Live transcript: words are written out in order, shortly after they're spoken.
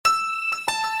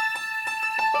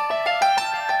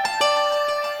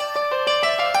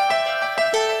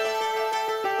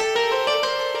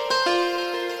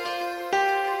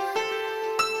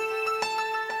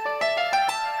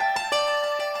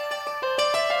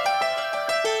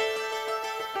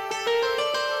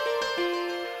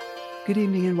Good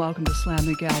evening and welcome to Slam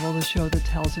the Gavel, the show that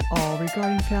tells it all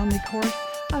regarding family court,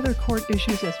 other court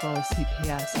issues, as well as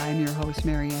CPS. I'm your host,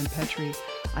 Marianne Petrie.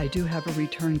 I do have a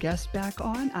return guest back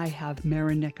on. I have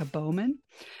Marenika Bowman.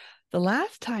 The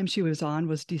last time she was on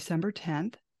was December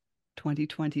 10th,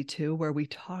 2022, where we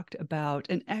talked about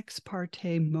an ex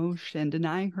parte motion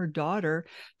denying her daughter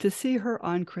to see her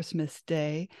on Christmas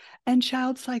Day and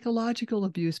child psychological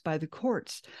abuse by the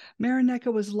courts.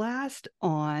 Marenika was last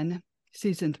on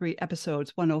Season 3,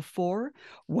 episodes 104,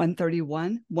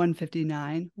 131,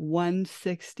 159,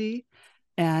 160,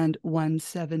 and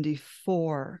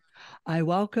 174. I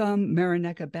welcome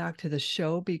Marenika back to the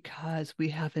show because we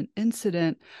have an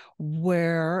incident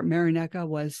where Marenika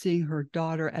was seeing her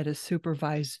daughter at a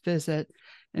supervised visit.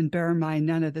 And bear in mind,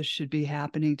 none of this should be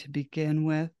happening to begin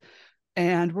with.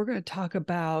 And we're going to talk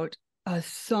about a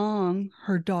song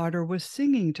her daughter was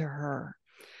singing to her.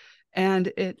 And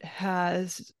it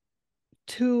has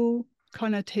two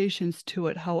connotations to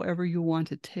it, however you want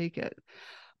to take it.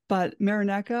 But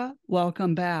Marenika,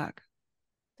 welcome back.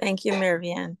 Thank you,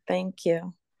 Marianne. Thank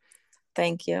you.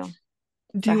 Thank you.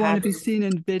 Do you want to be seen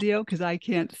in video? Because I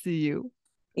can't see you.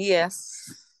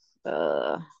 Yes.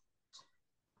 Why?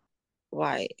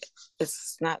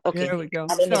 It's not okay. There we go.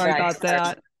 Sorry about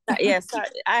that. Yes,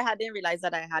 I didn't realize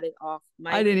that I had it off.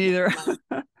 I didn't either.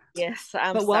 Yes,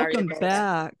 I'm but sorry. Welcome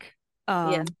back.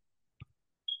 Yeah.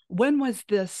 When was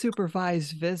the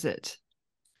supervised visit?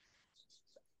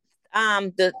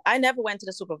 I never went to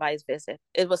the supervised visit.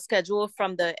 It was scheduled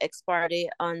from the ex parte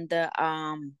on the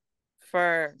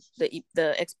for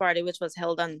the ex parte, which was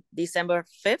held on December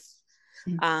 5th.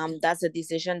 Mm-hmm. That's the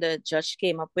decision the judge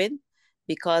came up with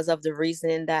because of the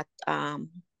reasoning that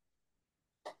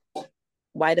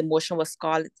why the motion was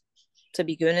called to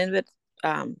begin with.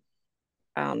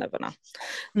 I'll never know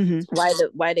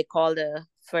why they called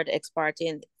for the ex parte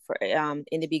in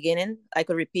the beginning. I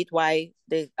could repeat why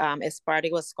the ex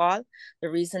parte was called. The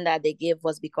reason that they gave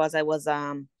was because I was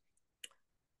I'm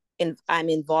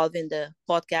involved in the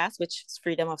podcast, which is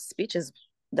freedom of speech, is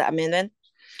the amendment.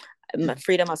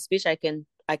 Freedom of speech. I can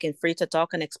free to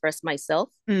talk and express myself.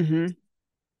 Mm-hmm.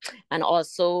 And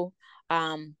also,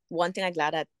 one thing I'm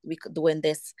glad that we could do in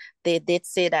this, they did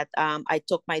say that I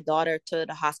took my daughter to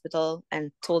the hospital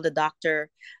and told the doctor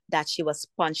that she was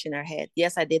punched in her head.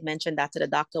 Yes, I did mention that to the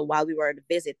doctor while we were at the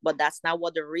visit, but that's not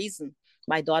what the reason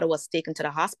my daughter was taken to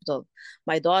the hospital.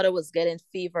 My daughter was getting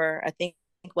fever. I think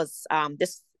it was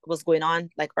this was going on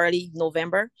like early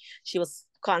November. She was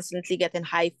constantly getting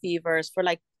high fevers for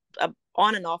like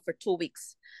on and off for 2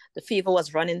 weeks. The fever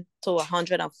was running to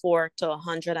 104 to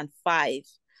 105.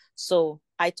 So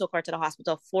I took her to the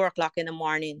hospital 4:00 in the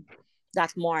morning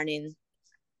that morning.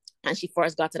 And she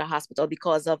first got to the hospital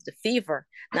because of the fever,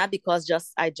 not because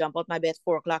just I jumped out my bed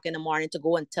 4:00 in the morning to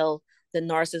go and tell the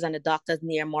nurses and the doctors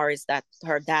near Morris that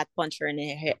her dad punched her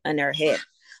in her head.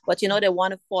 But they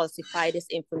want to falsify this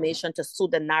information to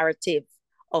suit the narrative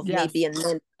of yes.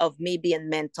 me being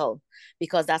mental,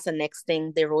 because that's the next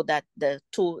thing they wrote, that the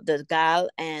gal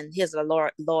and his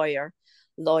lawyer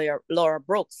Laura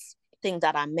Brooks think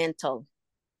that I'm mental,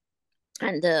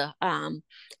 and the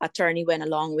attorney went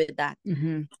along with that.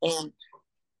 Mm-hmm. And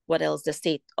what else? The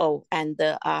state and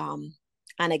the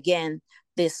and again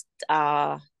this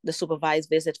the supervised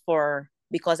visit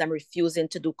because I'm refusing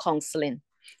to do counseling.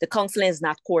 The counseling is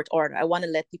not court order. I want to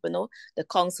let people know the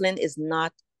counseling is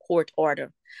not court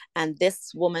order. And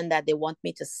this woman that they want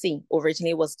me to see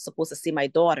originally was supposed to see my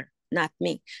daughter, not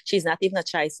me. She's not even a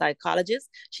child psychologist.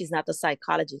 She's not a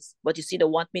psychologist. But you see, they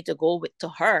want me to go to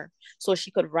her so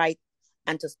she could write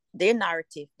and to their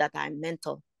narrative that I'm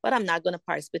mental. But I'm not going to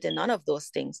participate in none of those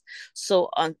things. So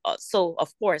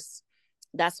of course,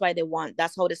 that's how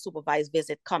the supervised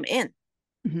visit come in,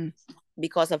 mm-hmm.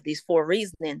 because of these 4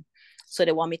 reasoning. So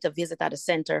they want me to visit at a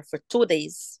center for 2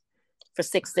 days for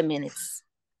 60 minutes.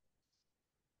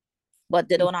 But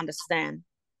they don't understand.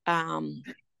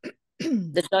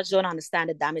 The judge don't understand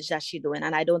the damage that she's doing.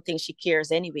 And I don't think she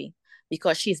cares anyway,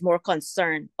 because she's more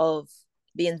concerned of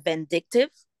being vindictive.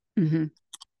 Mm-hmm.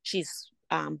 She's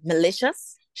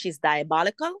malicious. She's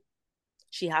diabolical.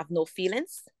 She have no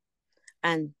feelings.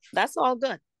 And that's all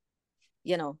good.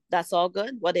 That's all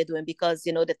good what they're doing, because,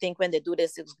 they think when they do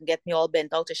this, it will get me all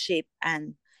bent out of shape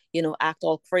and, act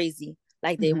all crazy.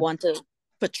 Like they mm-hmm. want to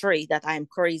portray that I'm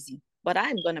crazy. But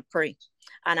I'm going to pray.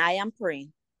 And I am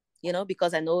praying,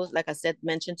 because I know, like I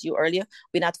mentioned to you earlier,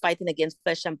 we're not fighting against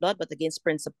flesh and blood, but against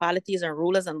principalities and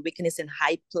rulers and wickedness in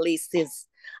high places.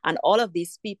 And all of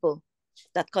these people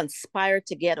that conspire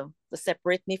together to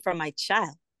separate me from my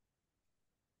child.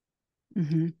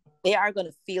 Mm-hmm. They are going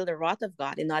to feel the wrath of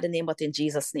God in not the name, but in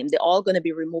Jesus' name. They're all going to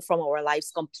be removed from our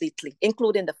lives completely,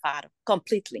 including the father,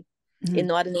 completely. In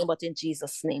not the name, but in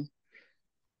Jesus' name.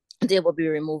 They will be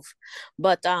removed.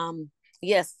 But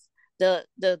yes, the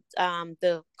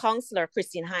counselor,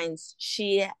 Christine Hines,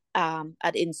 she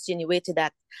had insinuated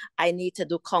that I need to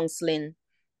do counseling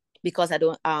because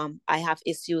I have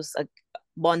issues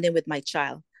bonding with my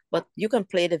child. But you can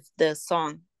play the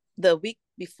song the week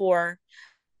before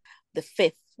the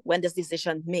 5th, when this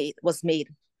decision was made.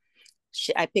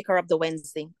 I pick her up the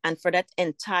Wednesday, and for that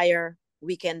entire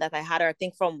weekend that I had her, I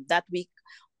think from that week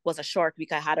was a short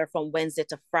week. I had her from Wednesday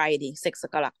to Friday, 6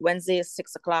 o'clock. Wednesday,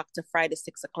 6 o'clock to Friday,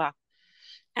 6 o'clock.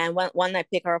 And when I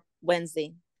pick her up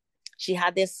Wednesday, she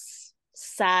had this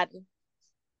sad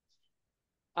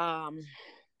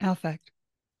affect.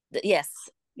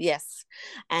 Yes.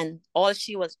 And all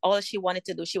she wanted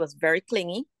to do, she was very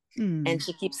clingy, and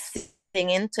she keeps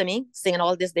singing to me, singing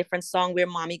all this different song where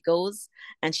mommy goes,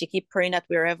 and she keep praying that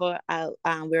wherever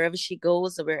she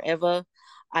goes, or wherever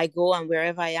I go, and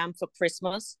wherever I am for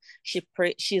Christmas,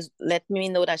 she's let me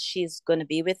know that she's gonna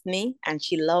be with me, and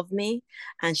she loved me,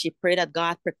 and she prayed that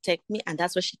God protect me, and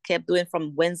that's what she kept doing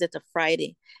from Wednesday to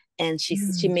Friday. And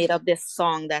she made up this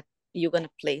song that you're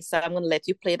gonna play. So I'm gonna let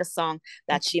you play the song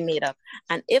that she made up.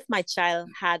 And if my child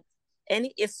had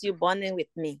any issue bonding with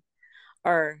me,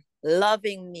 or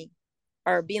loving me,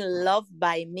 or being loved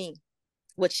by me,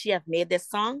 would she have made this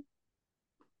song?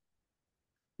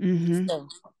 So.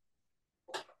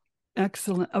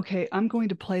 Excellent. Okay, I'm going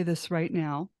to play this right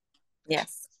now.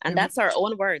 Yes, and that's her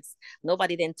own words.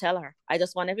 Nobody didn't tell her. I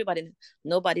just want everybody,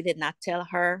 nobody did not tell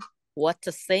her what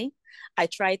to say. I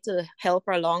tried to help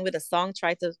her along with the song,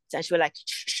 and she was like,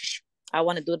 shh, I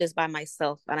want to do this by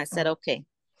myself. And I said, okay.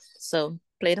 So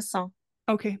play the song.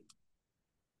 Okay.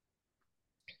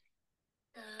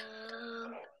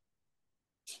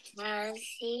 I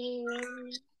see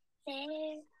you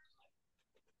there,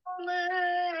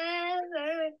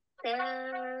 wherever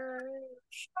goes,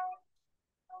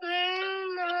 where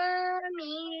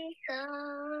mommy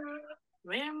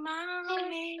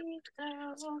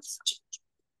goes,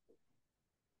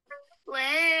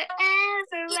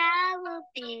 wherever I will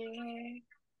be,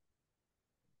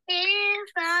 if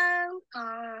I'm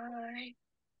gone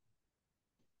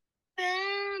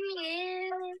from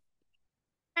you,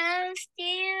 I'll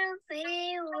still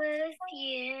be with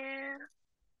you.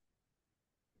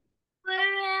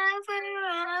 Wherever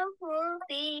I will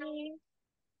be,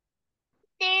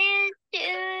 there to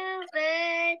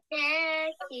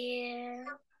protect you.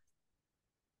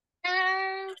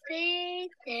 I'll be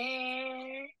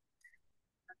there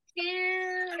to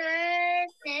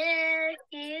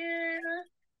protect you,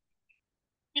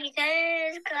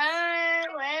 because God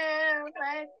will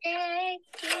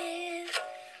protect you.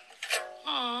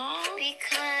 Aww.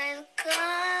 Because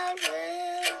God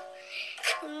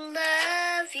will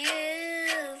love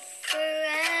you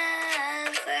forever.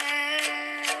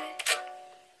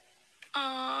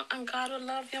 And God will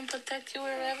love you and protect you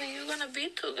wherever you're going to be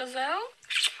too, Gazelle.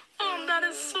 Oh, that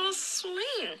is so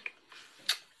sweet.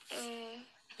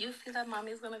 You feel that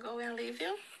mommy's going to go away and leave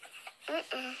you?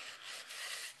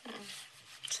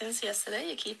 Since yesterday,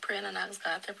 you keep praying and ask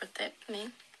God to protect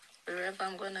me wherever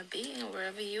I'm going to be and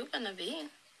wherever you're going to be.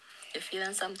 You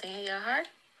feeling something in your heart?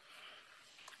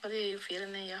 What are you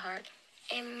feeling in your heart?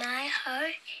 In my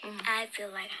heart, I feel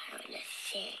like I want to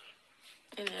sing.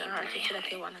 In your heart, you feel like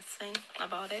you want to sing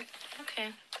about it?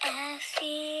 Okay. I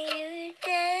see you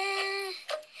there,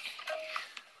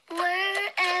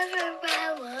 wherever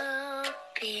I will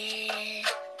be.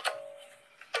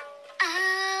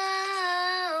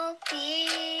 I'll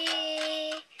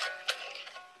be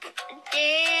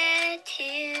there to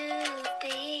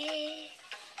be.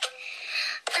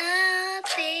 I'll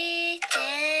be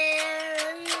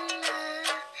there, love.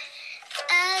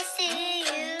 I see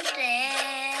you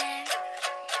there.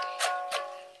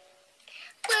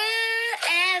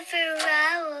 Wherever I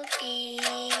will be,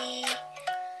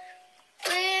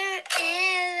 wherever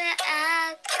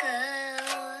I go,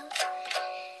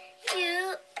 you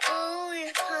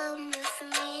always come with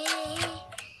me,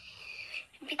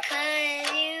 because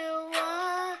you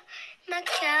are my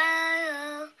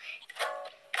child,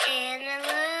 and I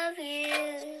love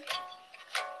you,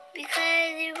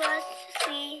 because you are so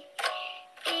sweet,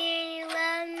 and you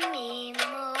love me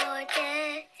more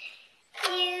than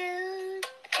you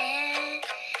ever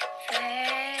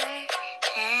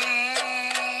had.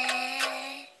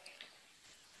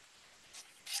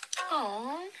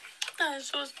 Oh, that is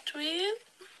so sweet.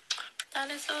 That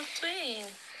is so sweet.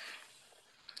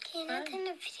 Okay, now turn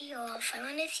the video off. I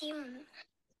want to see.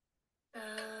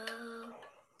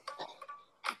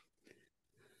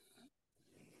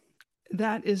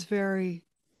 that is very,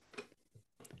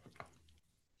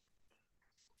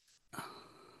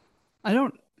 I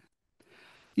don't,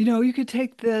 you could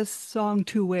take this song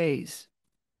two ways.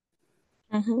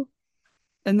 Mm-hmm.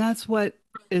 And that's what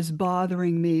is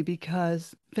bothering me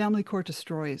because family court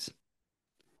destroys.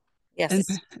 And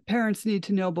Yes. parents need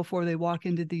to know before they walk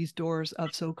into these doors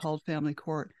of so-called family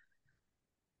court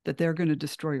that they're going to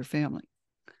destroy your family.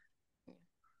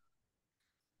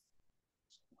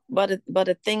 But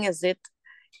the thing is,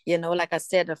 like I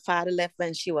said, the father left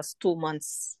when she was 2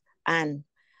 months, and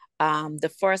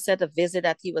the first set of visit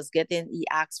that he was getting, he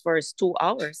asked for his 2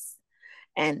 hours,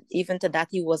 and even to that,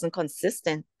 he wasn't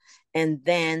consistent. And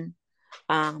then,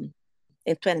 in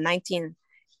 2019,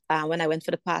 when I went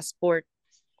for the passport,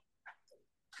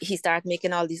 he started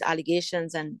making all these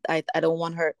allegations, and I don't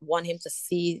want him to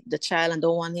see the child, and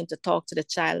don't want him to talk to the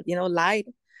child.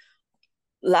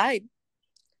 Lied,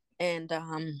 and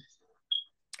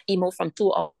he moved from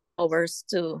 2 hours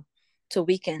to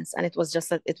weekends, and it was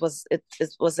just it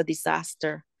was a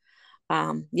disaster.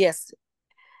 Yes.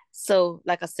 So,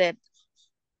 like I said,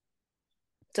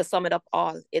 to sum it up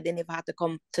all, it didn't even have to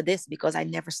come to this because I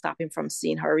never stopped him from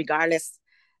seeing her, regardless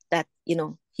that,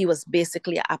 he was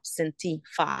basically an absentee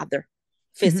father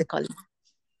physically,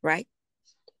 right?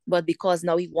 But because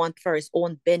now he wants for his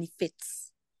own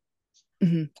benefits,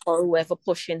 or whoever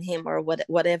pushing him, or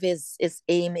whatever his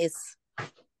aim is,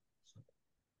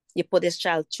 you put this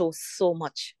child through so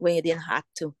much when you didn't have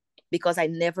to, because I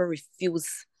never refused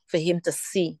for him to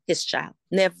see his child.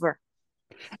 Never.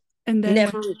 And then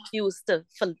never refused to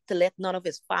let none of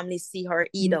his family see her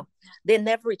either. They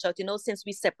never reached out. Since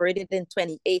we separated in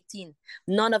 2018,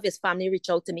 none of his family reached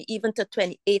out to me, even to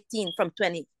 2018,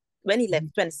 when he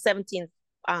left, 2017,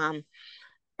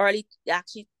 early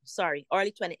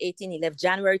 2018, he left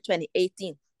January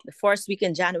 2018. The first week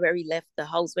in January, he left the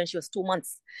house when she was 2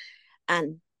 months.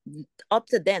 And up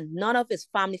to then, none of his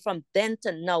family, from then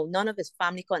to now, none of his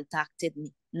family contacted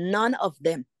me. None of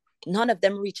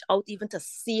them reached out even to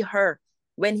see her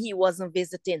when he wasn't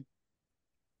visiting.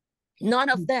 None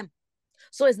of them.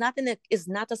 So it's not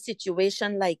a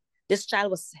situation like this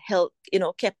child was held,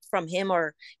 kept from him,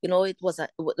 or it was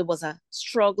a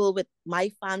struggle with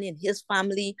my family and his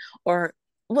family, or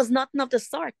it was nothing of the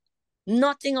sort.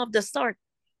 Nothing of the sort.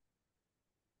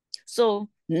 So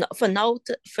for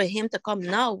him to come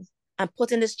now and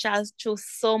putting this child through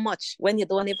so much when you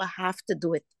don't even have to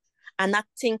do it, and not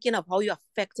thinking of how you're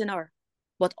affecting her,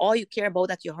 but all you care about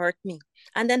that you hurt me.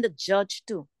 And then the judge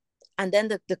too, and then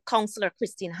the counselor,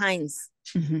 Christine Hines.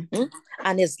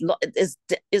 And is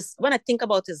when I think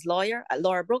about his lawyer,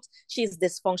 Laura Brooks, she's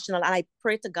dysfunctional, and I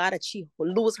pray to God that she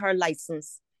will lose her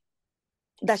license,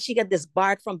 that she get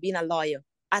disbarred from being a lawyer,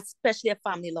 especially a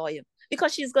family lawyer,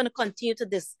 because she's going to continue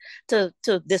to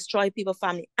destroy people's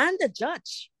family. And the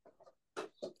judge,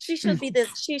 she should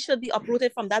be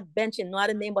uprooted from that bench in no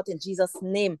other name but in Jesus'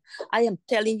 name. I am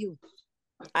telling you,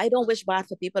 I don't wish bad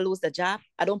for people lose the job.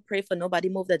 I don't pray for nobody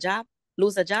lose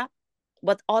the job,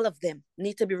 but all of them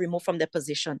need to be removed from their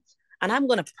position. And I'm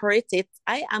going to pray it.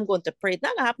 I am going to pray. It's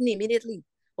not going to happen immediately,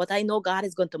 but I know God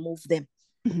is going to move them.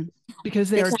 Because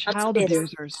they are child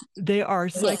abusers. They are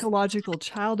psychological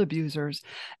child abusers.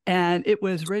 And it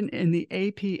was written in the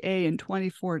APA in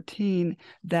 2014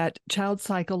 that child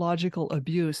psychological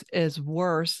abuse is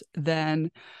worse than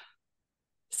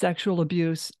sexual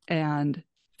abuse and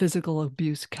physical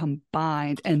abuse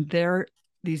combined. And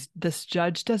this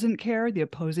judge doesn't care. The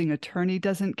opposing attorney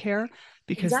doesn't care,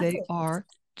 because they are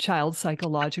child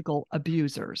psychological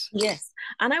abusers. Yes.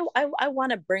 And I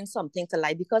want to bring something to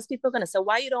light, because people are going to say,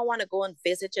 why you don't want to go and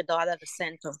visit your daughter at the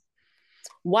center?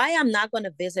 Why I'm not going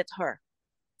to visit her?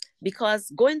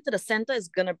 Because going to the center is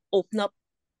going to open up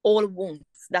old wounds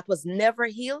that was never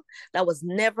healed, that was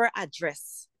never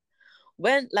addressed.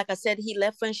 When, like I said, he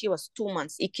left when she was 2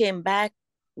 months. He came back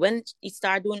when he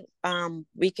started doing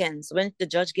weekends, when the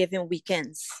judge gave him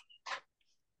weekends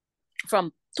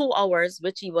from 2 hours,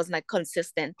 which he was not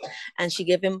consistent, and she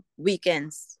gave him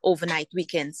weekends, overnight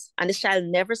weekends, and the child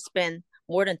never spent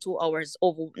more than 2 hours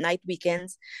overnight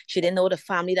weekends. She didn't know the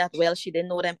family that well. She didn't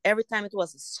know them. Every time it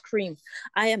was a scream.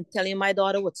 I am telling you, my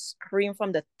daughter would scream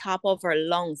from the top of her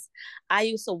lungs. I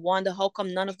used to wonder how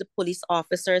come none of the police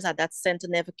officers at that center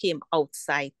never came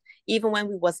outside. Even when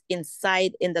we was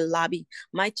inside in the lobby,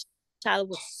 my child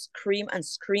would scream and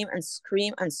scream and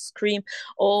scream and scream.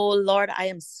 Oh Lord, I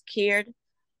am scared.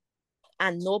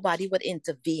 And nobody would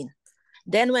intervene.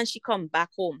 Then when she come back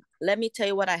home, let me tell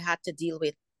you what I had to deal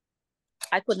with.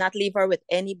 I could not leave her with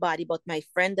anybody but my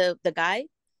friend, the guy.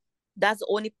 That's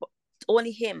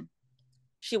only him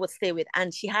she would stay with.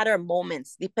 And she had her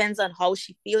moments. Depends on how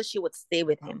she feels, she would stay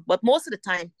with him. But most of the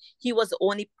time, he was the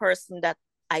only person that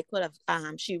I could have,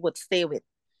 she would stay with.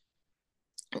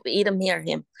 Either me or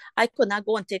him. I could not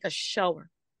go and take a shower,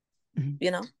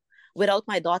 without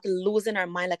my daughter losing her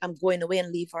mind, like I'm going away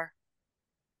and leave her.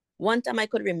 One time I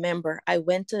could remember, I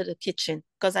went to the kitchen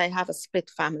because I have a split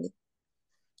family.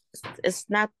 It's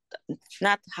not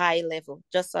high level,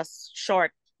 just a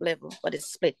short level, but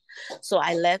it's split. So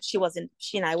I left. She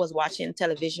and I was watching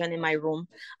television in my room,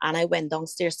 and I went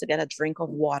downstairs to get a drink of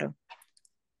water.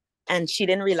 And she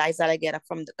didn't realize that I got up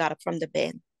from the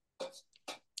bed.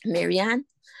 Marianne,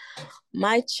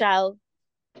 my child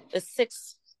is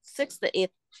six to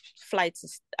eight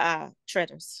flights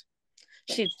treaders.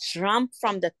 She jumped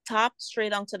from the top straight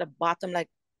down to the bottom like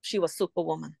she was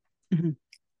Superwoman.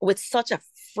 With such a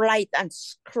fright and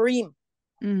scream.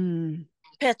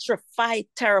 Petrified,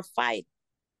 terrified.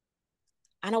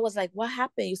 And I was like, what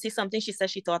happened? You see something? She said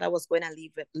she thought I was going to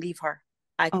leave her.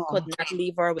 I could not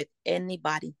leave her with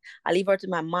anybody. I leave her to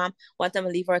my mom. One time I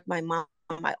leave her with my mom.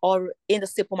 In the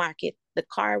supermarket. The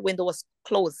car window was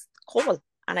closed, cold.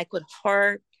 And I could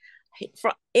hear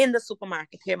in the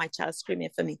supermarket, hear my child screaming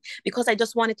for me because I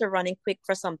just wanted to run in quick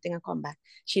for something and come back.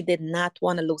 She did not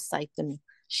want to lose sight of me.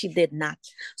 She did not.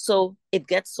 So it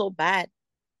gets so bad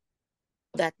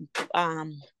that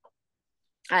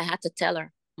I had to tell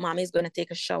her, Mommy's going to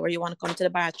take a shower. You want to come to the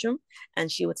bathroom? And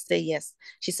she would say yes.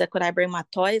 She said, could I bring my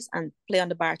toys and play on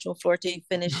the bathroom floor till you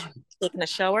finish taking a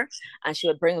shower? And she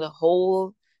would bring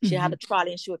she had a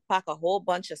trolley and she would pack a whole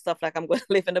bunch of stuff like I'm going to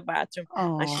live in the bathroom.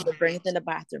 And she would bring it in the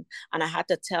bathroom. And I had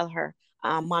to tell her,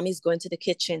 Mommy's going to the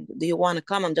kitchen. Do you want to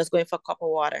come? I'm just going for a cup of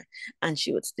water. And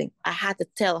she would think. I had to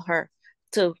tell her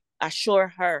to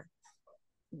assure her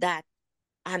that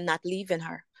I'm not leaving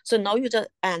her. So now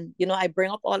I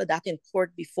bring up all of that in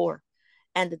court before.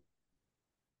 And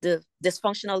the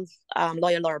dysfunctional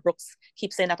lawyer, Laura Brooks,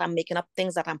 keeps saying that I'm making up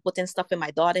things, that I'm putting stuff in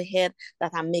my daughter's head,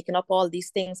 that I'm making up all these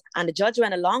things. And the judge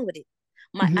went along with it.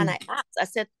 And I asked, I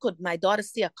said, could my daughter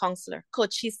see a counselor?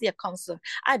 Could she see a counselor?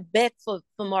 I begged for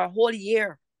a whole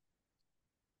year.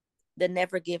 They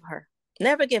never give her.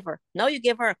 Never give her. Now you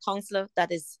give her a counselor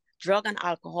that is drug and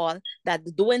alcohol,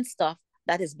 that's doing stuff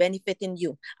that is benefiting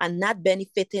you and not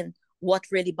benefiting what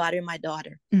really bothered my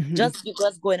daughter. Just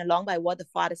because going along by what the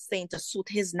father's saying to suit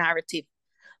his narrative.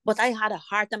 But I had a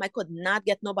hard time. I could not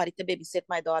get nobody to babysit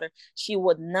my daughter. She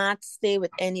would not stay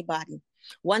with anybody.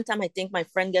 One time I think my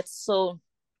friend gets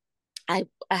I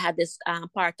had this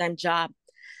part-time job,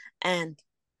 and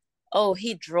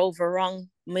he drove around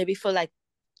maybe for like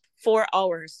 4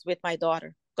 hours with my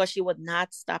daughter because she would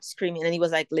not stop screaming. And he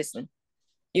was like, listen,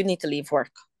 you need to leave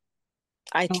work.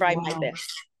 I tried my best.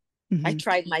 I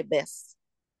tried my best.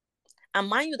 And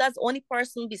mind you, that's the only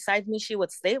person besides me she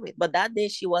would stay with. But that day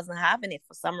she wasn't having it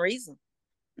for some reason.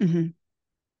 And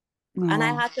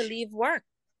I had to leave work.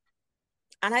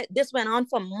 And this went on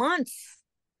for months.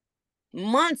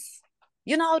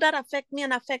 You know how that affected me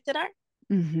and affected her?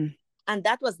 And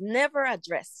that was never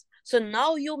addressed. So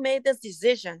now you made this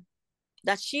decision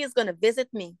that she is going to visit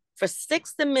me for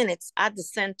 60 minutes at the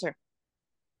center.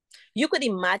 You could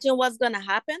imagine what's going to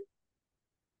happen.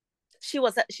 She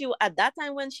at that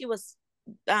time when she was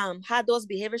had those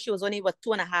behaviors, she was only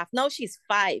 2.5. Now she's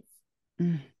 5.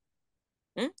 And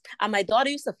my daughter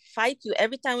used to fight you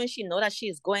every time when she know that she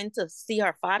is going to see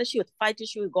her father. She would fight you.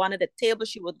 She would go under the table.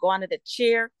 She would go under the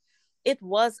chair. It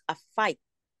was a fight.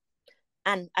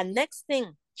 And next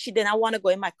thing, she did not want to go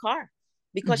in my car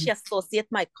because she associated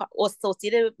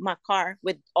my car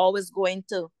with always going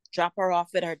to drop her off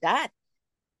with her dad.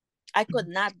 I could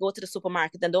not go to the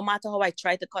supermarket. And no matter how I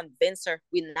tried to convince her,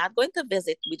 we're not going to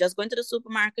visit. We're just going to the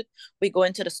supermarket. We're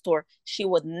going to the store. She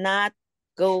would not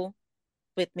go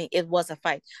with me. It was a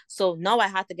fight. So now I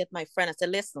had to get my friend. I said,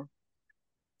 listen,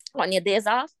 on your days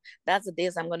off, that's the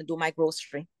days I'm going to do my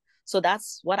grocery. So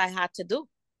that's what I had to do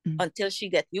until she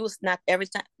get used. Not every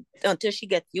time, until she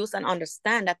get used and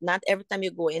understand that not every time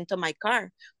you go into my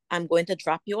car, I'm going to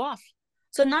drop you off.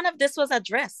 So none of this was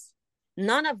addressed.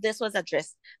 None of this was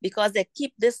addressed because they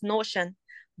keep this notion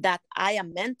that I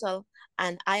am mental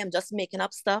and I am just making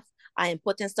up stuff. I am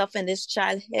putting stuff in this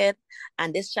child's head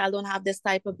and this child don't have this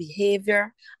type of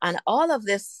behavior and all of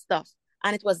this stuff.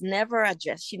 And it was never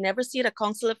addressed. She never seen a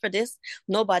counselor for this.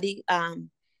 Nobody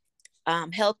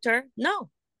helped her. No.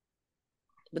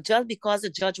 But just because the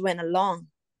judge went along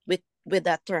with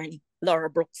the attorney, Laura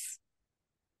Brooks.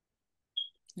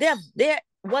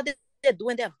 What they're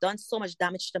doing, they have done so much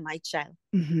damage to my child.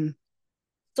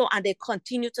 So, and they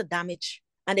continue to damage.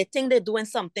 And they think they're doing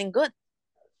something good.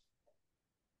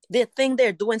 They think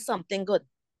they're doing something good.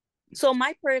 So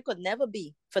my prayer could never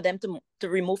be for them to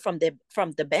remove from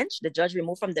the bench, the judge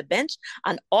remove from the bench,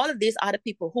 and all of these other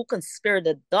people who conspire,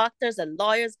 the doctors, the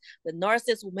lawyers, the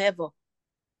nurses, whomever,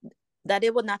 that they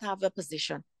would not have a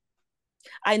position.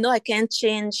 I know I can't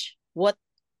change what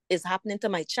is happening to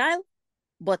my child,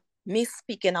 but me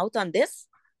speaking out on this,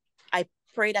 I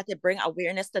pray that they bring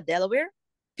awareness to Delaware.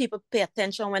 People pay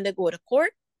attention when they go to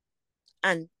court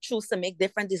and choose to make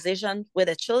different decisions with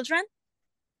their children.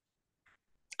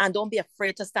 And don't be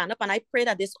afraid to stand up. And I pray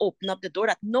that this open up the door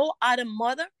that no other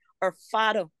mother or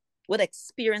father would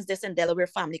experience this in Delaware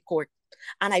Family Court.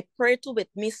 And I pray too, with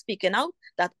me speaking out,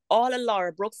 that all of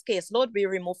Laura Brooks' caseload be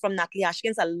removed from Natalie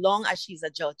Hashkins as long as she's a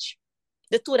judge.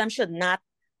 The two of them should not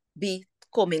be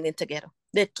coming in together.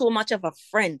 They're too much of a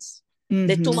friends. Mm-hmm.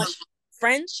 They're too much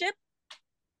friendship.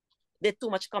 They're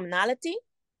too much commonality.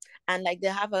 And like they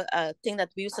have a thing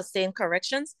that we used to say in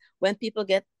corrections, when people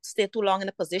stay too long in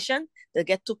a position, they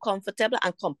get too comfortable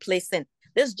and complacent.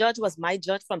 This judge was my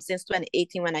judge since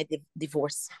 2018 when I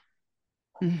divorced.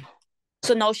 Mm-hmm.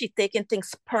 So now she's taking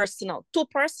things personal, too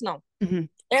personal. Mm-hmm.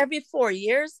 Every 4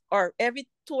 years or every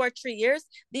 2 or 3 years,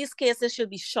 these cases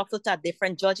should be shuffled to a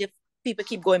different judge if people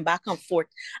keep going back and forth.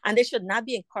 And they should not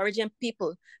be encouraging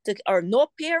people or no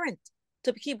parent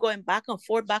to keep going back and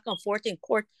forth in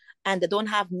court, and they don't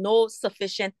have no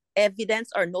sufficient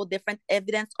evidence or no different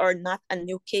evidence or not a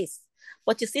new case.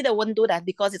 But you see, they wouldn't do that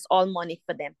because it's all money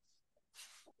for them.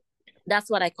 That's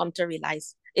what I come to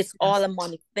realize. It's all a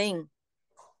money thing.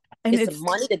 And it's the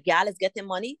money. The gal is getting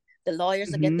money. The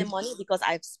lawyers are getting money because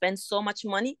I've spent so much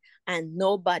money, and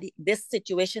this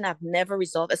situation I've never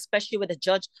resolved, especially with the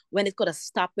judge, when it could have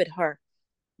stopped with her.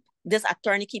 This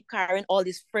attorney keep carrying all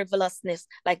this frivolousness.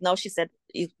 Like now she said,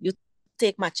 you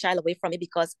take my child away from me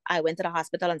because I went to the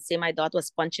hospital and say my daughter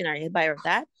was punching her head by her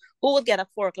dad. Who would get up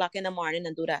 4 o'clock in the morning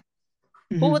and do that?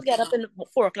 Mm-hmm. Who would get up at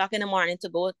 4 o'clock in the morning to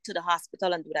go to the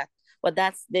hospital and do that? But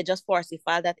they just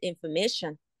falsify that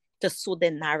information to suit their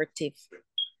narrative.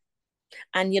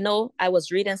 And I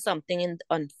was reading something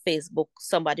on Facebook,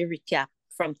 somebody recap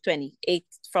from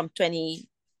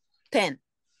 2010,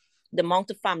 the amount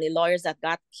of family lawyers that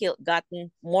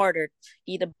gotten murdered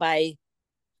either by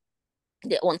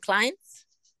their own clients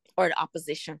or the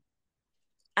opposition.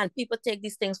 And people take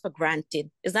these things for granted.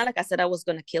 It's not like I said I'm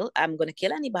going to kill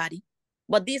anybody.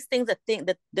 But these things that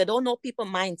they don't know people's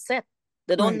mindset.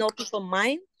 They don't know people's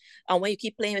mind. And when you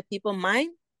keep playing with people's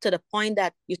mind to the point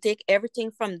that you take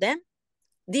everything from them,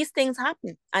 these things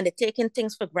happen, and they're taking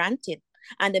things for granted,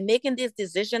 and they're making this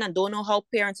decision and don't know how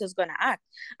parents is going to act.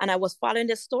 And I was following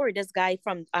this story, this guy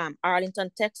from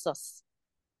Arlington, Texas,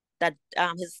 that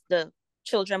the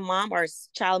children mom or his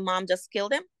child mom just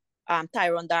killed him,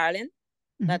 Tyrone Darling,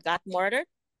 that got murdered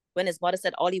when his mother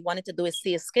said all he wanted to do is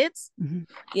see his kids. Mm-hmm.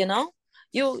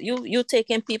 You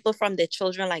taking people from their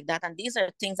children like that, and these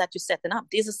are things that you're setting up.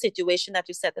 These are situations that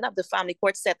you're setting up. The family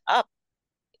court set up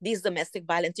these domestic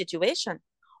violence situations.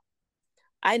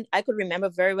 I could remember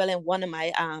very well in one of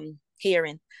my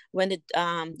hearing when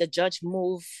the judge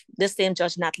moved, the same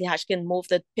judge, Natalie Hashkin, moved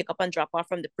the pick up and drop off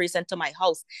from the precinct to my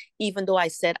house, even though I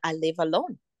said I live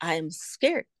alone. I am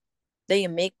scared. They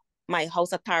make my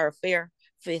house a thoroughfare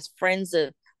for his friends,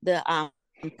 the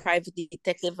private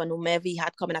detective and whomever he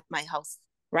had coming at my house,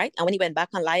 right? And when he went back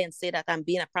and lied and said that I'm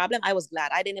being a problem, I was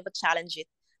glad. I didn't even challenge it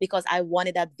because I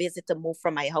wanted that visit to move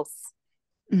from my house.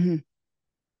 Mm-hmm.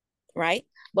 Right?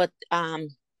 But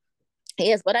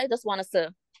yes, but I just want us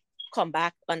to come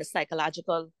back on the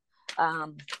psychological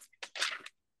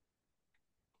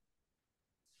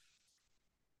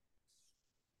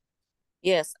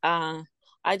yes, I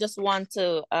just want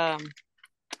to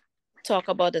talk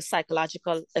about the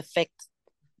psychological effect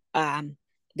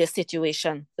the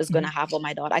situation is going to have on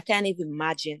my daughter. I can't even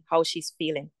imagine how she's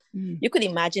feeling. You could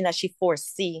imagine that she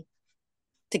foresee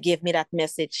to give me that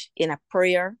message in a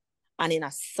prayer and in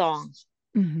a song.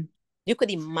 Mm-hmm. You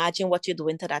could imagine what you're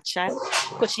doing to that child.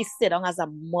 Could she sit down as a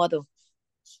mother,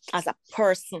 as a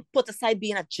person, put aside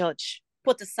being a judge,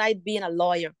 put aside being a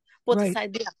lawyer, put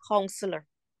aside being a counselor,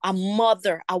 a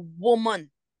mother, a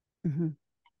woman,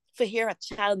 for hear a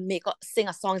child sing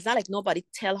a song. It's not like nobody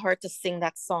tell her to sing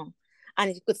that song.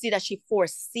 And you could see that she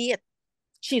foresee it.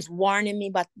 She's warning me,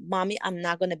 but mommy, I'm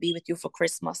not going to be with you for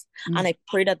Christmas. And I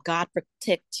pray that God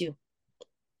protect you.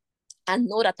 And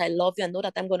know that I love you and know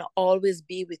that I'm going to always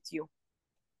be with you.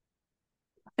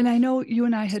 And I know you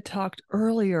and I had talked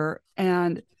earlier,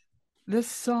 and this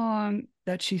song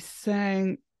that she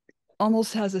sang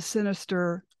almost has a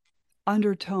sinister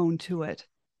undertone to it,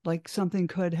 like something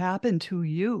could happen to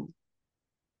you.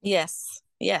 Yes,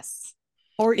 yes.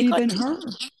 Or because even her.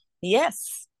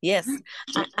 Yes, yes.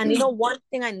 And you know, one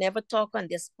thing I never talk on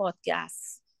this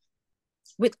podcast,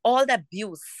 with all the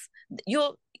abuse,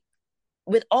 you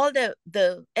with all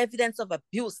the evidence of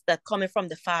abuse that coming from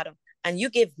the father, and you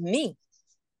give me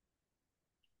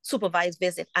supervised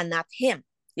visit and not him.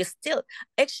 You still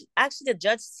actually the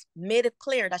judge made it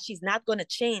clear that she's not going to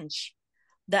change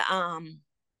the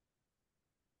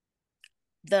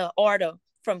order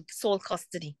from sole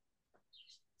custody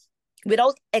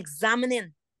without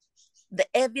examining the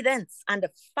evidence and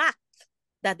the fact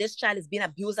that this child is being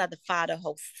abused at the father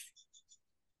house.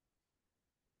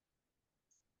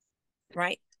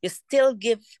 Right? You still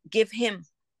give him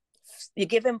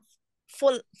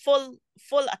full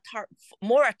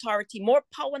more authority, more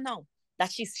power now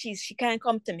that she can't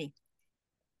come to me.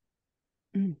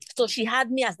 So she had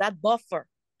me as that buffer,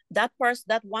 that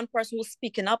one person who's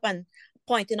speaking up and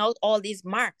pointing out all these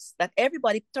marks that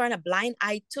everybody turn a blind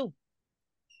eye to.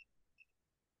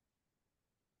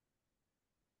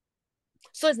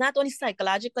 So it's not only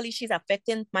psychologically she's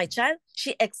affecting my child,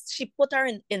 she put her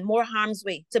in more harm's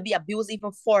way to be abused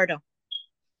even further.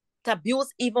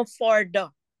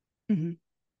 Mm-hmm.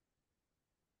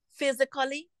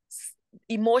 Physically,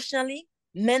 emotionally,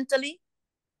 mentally.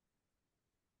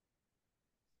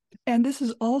 And this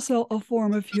is also a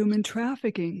form of human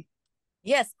trafficking.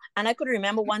 Yes. And I could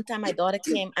remember one time my daughter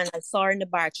came and I saw her in the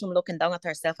bathroom looking down at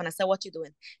herself. And I said, "What you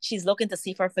doing?" She's looking to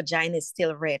see if her vagina is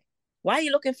still red. Why are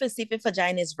you looking to see if your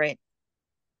vagina is red?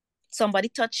 Somebody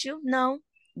touched you? No.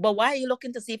 But why are you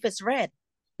looking to see if it's red?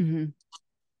 Mm-hmm.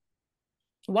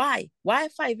 Why? Why a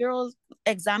 5-year-old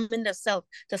examine themselves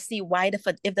to see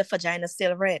if the vagina is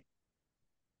still red?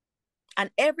 And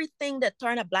everything that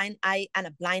turn a blind eye and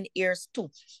a blind ears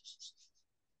too.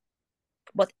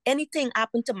 But anything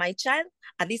happened to my child,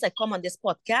 at least I come on this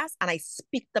podcast and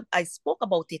I spoke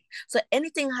about it. So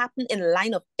anything happened in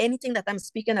line of anything that I'm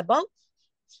speaking about,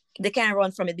 they can't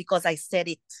run from it because I said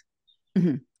it.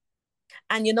 Mm-hmm.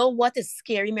 And you know what is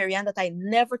scary, Marianne, that I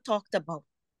never talked about?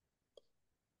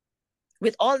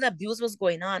 With all the abuse was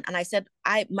going on, and I said,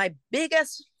 my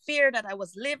biggest fear that I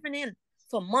was living in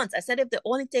for months, I said, if they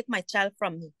only take my child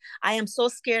from me, I am so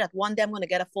scared that one day I'm going to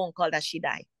get a phone call that she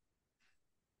died.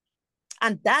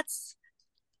 And that's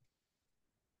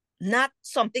not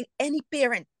something any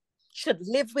parent should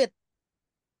live with,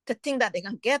 to think that they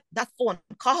can get that phone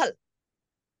call.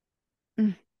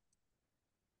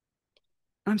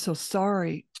 I'm so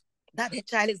sorry. That the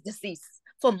child is deceased.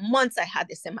 For months, I had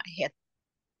this in my head.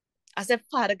 I said,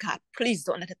 Father God, please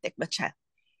don't let her take my child.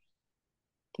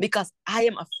 Because I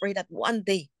am afraid that one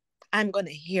day I'm going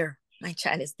to hear my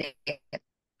child is dead.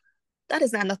 That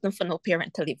is not nothing for no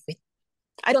parent to live with.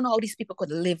 I don't know how these people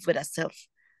could live with themselves.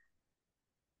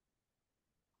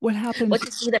 What happened? But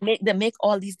you see, they make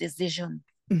all these decisions.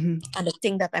 Mm-hmm. And they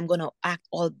think that I'm going to act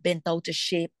all bent out of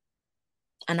shape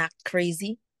and act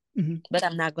crazy. Mm-hmm. But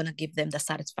I'm not going to give them the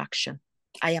satisfaction.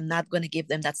 I am not going to give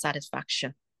them that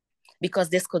satisfaction. Because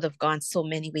this could have gone so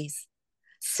many ways.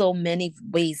 So many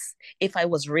ways. If I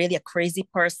was really a crazy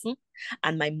person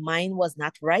and my mind was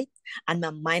not right and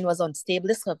my mind was unstable,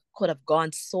 this could have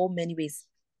gone so many ways.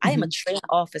 Mm-hmm. I am a trained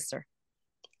officer.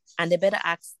 And they better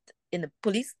ask in the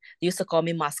police, they used to call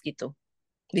me Mosquito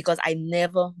because I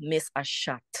never miss a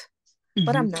shot. Mm-hmm.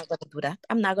 But I'm not going to do that.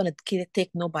 I'm not going to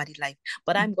take nobody's life.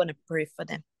 But I'm going to pray for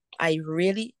them.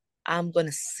 I'm going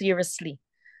to seriously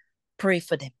pray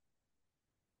for them.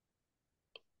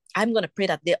 I'm going to pray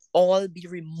that they all be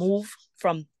removed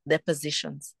from their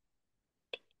positions.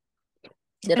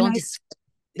 They don't.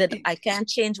 I can't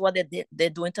change what they're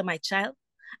doing to my child.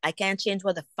 I can't change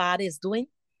what the father is doing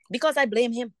because I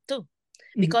blame him too.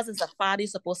 Mm-hmm. Because as a father, you're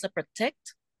supposed to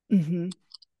protect. Mm-hmm.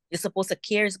 You're supposed to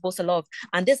care. You're supposed to love.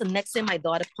 And this is the next thing my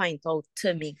daughter pointed out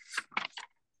to me.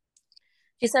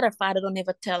 She said her father don't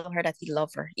ever tell her that he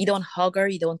loves her. He don't hug her.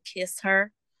 He don't kiss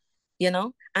her.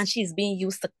 And she's being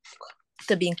used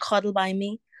to being cuddled by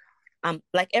me.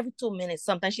 Like every 2 minutes,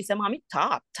 sometimes she said, "Mommy,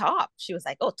 top." She was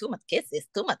like, "Oh, too much kisses.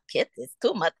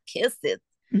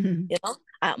 Mm-hmm.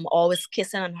 I'm always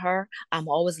kissing on her. I'm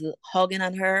always hugging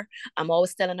on her. I'm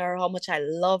always telling her how much I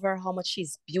love her, how much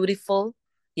she's beautiful,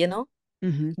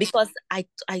 mm-hmm. Because I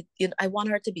want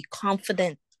her to be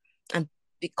confident and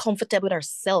be comfortable with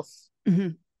herself. Mm-hmm.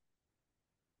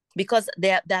 Because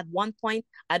at one point,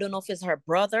 I don't know if it's her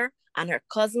brother and her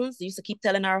cousins, they used to keep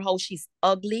telling her how she's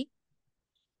ugly.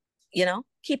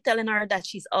 Keep telling her that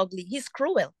she's ugly. He's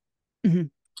cruel. Mm-hmm.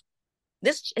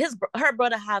 Her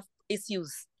brother have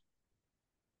issues.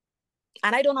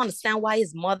 And I don't understand why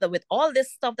his mother, with all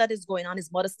this stuff that is going on,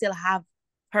 his mother still have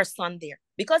her son there.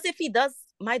 Because if he does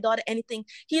my daughter anything,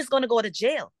 he's going to go to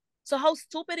jail. So how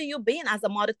stupid are you being as a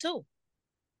mother too?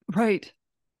 Right.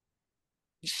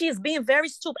 She's being very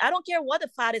stupid. I don't care what the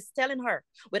father is telling her.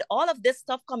 With all of this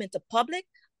stuff coming to public,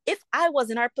 if I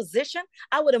was in her position,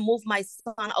 I would have moved my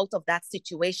son out of that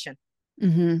situation.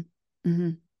 Mm-hmm. Mm-hmm.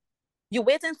 You're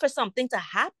waiting for something to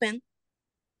happen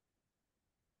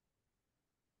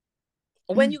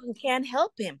when you can't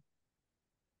help him.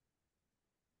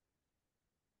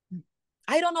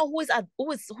 I don't know who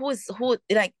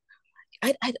like,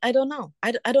 I don't know.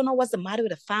 I don't know what's the matter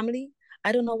with the family.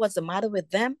 I don't know what's the matter with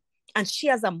them. And she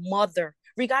as a mother,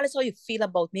 regardless how you feel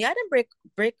about me, I didn't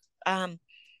break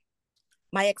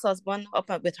my ex-husband up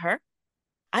with her.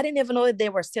 I didn't even know that they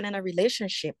were still in a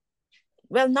relationship.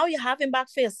 Well, now you have him back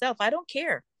for yourself. I don't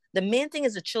care. The main thing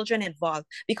is the children involved.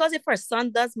 Because if her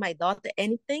son does my daughter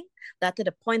anything, that to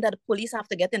the point that the police have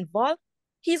to get involved,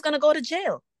 he's going to go to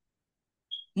jail.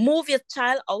 Move your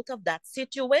child out of that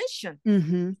situation.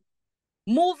 Mm-hmm.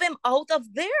 Move him out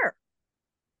of there.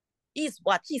 He's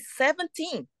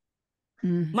 17.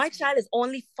 Mm-hmm. My child is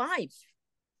only 5.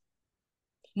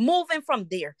 Move him from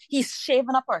there. He's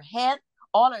shaving up her head,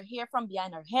 all her hair from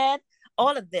behind her head,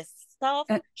 all of this stuff,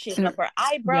 shaving up her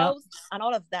eyebrows, and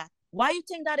all of that. Why you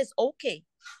think that is okay?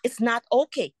 It's not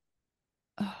okay.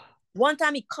 One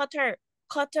time he cut her,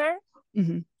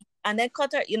 mm-hmm. and then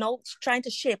cut her, trying to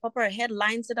shape up her head,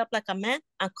 lines it up like a man,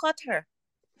 and cut her.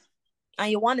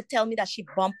 And you want to tell me that she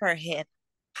bumped her head?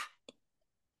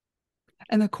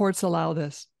 And the courts allow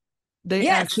this. They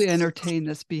actually entertain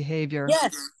this behavior.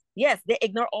 Yes, they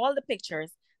ignore all the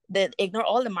pictures. They ignore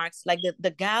all the marks. Like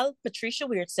the gal, Patricia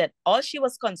Weird, said, all she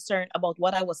was concerned about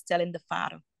what I was telling the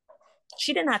father.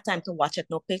 She didn't have time to watch it,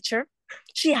 no picture.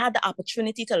 She had the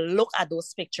opportunity to look at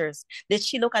those pictures. Did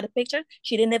she look at the picture?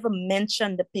 She didn't even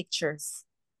mention the pictures.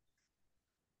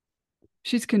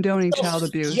 She's condoning child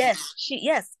abuse.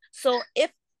 Yes. So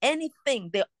if anything,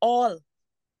 they all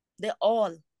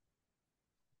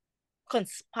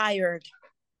conspired.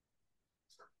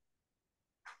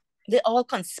 They all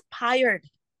conspired.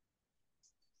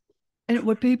 And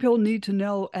what people need to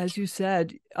know, as you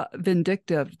said,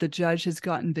 vindictive. The judge has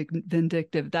gotten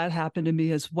vindictive. That happened to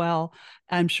me as well.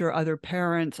 I'm sure other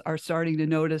parents are starting to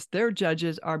notice their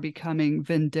judges are becoming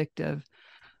vindictive.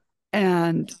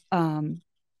 And,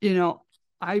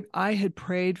 I had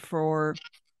prayed for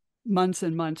months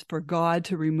and months for God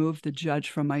to remove the judge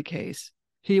from my case.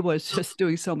 He was just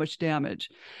doing so much damage.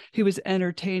 He was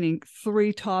entertaining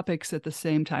 3 topics at the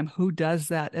same time. Who does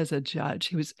that as a judge?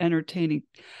 He was entertaining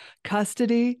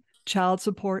custody, child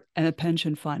support, and a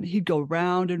pension fund. He'd go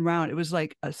round and round. It was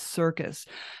like a circus.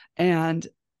 And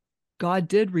God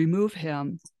did remove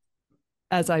him.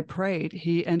 As I prayed,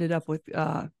 he ended up with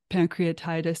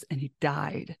pancreatitis and he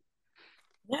died.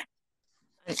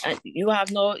 You have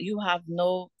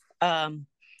no, I'm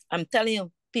telling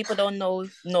you, people don't know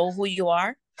who you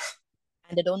are,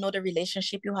 and they don't know the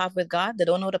relationship you have with God. They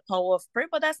don't know the power of prayer,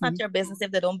 but that's not your business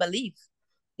if they don't believe.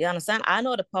 You understand? I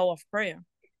know the power of prayer.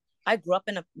 I grew up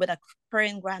with a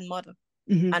praying grandmother,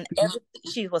 and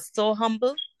she was so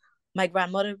humble. My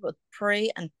grandmother would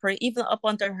pray and pray even up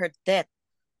until her death.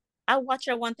 I watched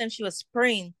her one time. She was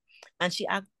praying, and she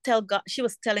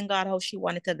was telling God how she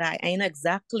wanted to die. And you know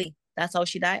exactly that's how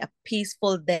she died, a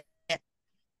peaceful death.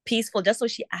 Peaceful, just so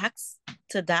she asks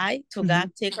to die, to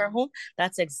God take her home.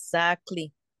 That's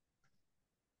exactly.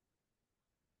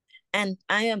 And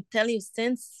I am telling you,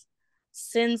 since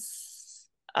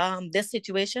this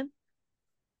situation,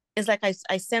 it's like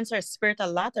I sense her spirit a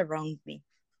lot around me.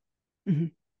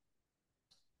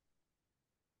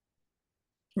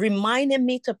 Reminding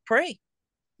me to pray.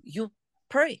 You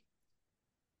pray.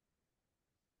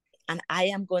 And I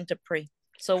am going to pray.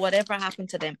 So whatever happened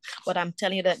to them, but I'm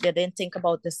telling you that they didn't think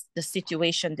about the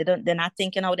situation. They're not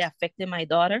thinking how they're affecting my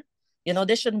daughter.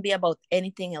 They shouldn't be about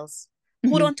anything else.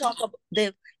 Who don't talk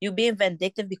about you being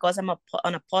vindictive because I'm on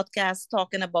a podcast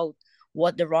talking about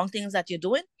what the wrong things that you're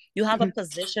doing? You have a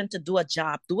position to do a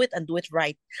job, do it and do it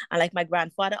right. And like my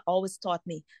grandfather always taught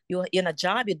me, you're in a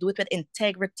job, you do it with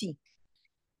integrity.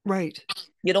 Right.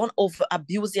 You don't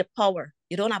abuse your power.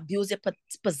 You don't abuse your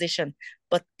position.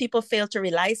 But people fail to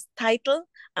realize title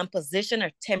and position are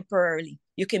temporarily.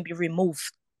 You can be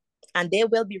removed. And they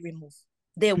will be removed.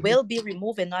 They will be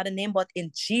removed in not a name, but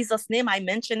in Jesus' name. I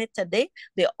mentioned it today.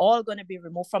 They're all going to be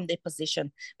removed from their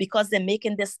position because they're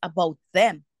making this about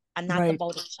them and not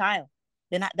about the child.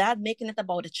 They're making it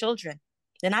about the children.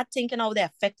 They're not thinking how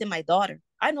they're affecting my daughter.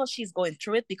 I know she's going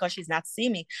through it because she's not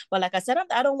seeing me. But like I said,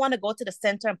 I don't want to go to the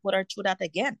center and put her through that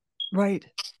again. Right.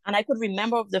 And I could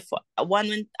remember the one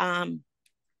when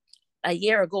a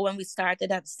year ago when we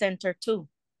started at the center too.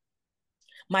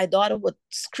 My daughter would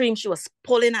scream. She was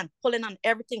pulling on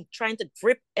everything, trying to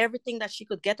grip everything that she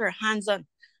could get her hands on.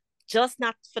 just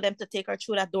not for them to take her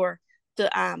through that door to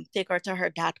take her to her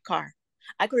dad's car.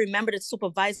 I could remember the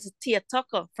supervisor, Tia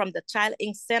Tucker, from the Child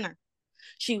Inc. Center.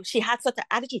 She had such an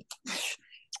attitude,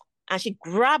 and she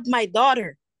grabbed my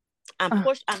daughter and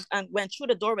pushed and went through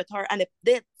the door with her. And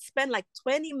they spent like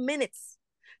 20 minutes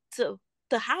to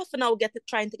half an hour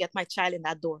trying to get my child in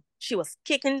that door. She was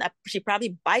kicking. She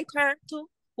probably bite her too.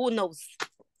 Who knows?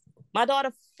 My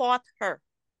daughter fought her,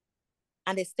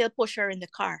 and they still push her in the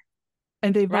car.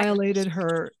 And they violated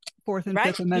her Fourth and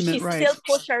Fifth Amendment rights. She still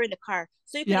pushed her in the car.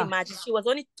 So you can imagine, she was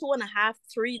only 2.5,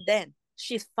 3 then.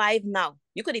 She's 5 now.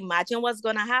 You could imagine what's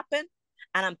gonna happen.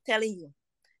 And I'm telling you,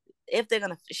 if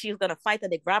she's gonna fight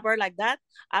and they grab her like that,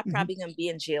 I'm probably gonna be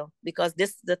in jail, because this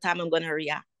is the time I'm gonna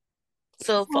react.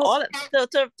 So for all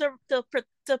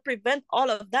to prevent all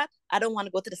of that, I don't want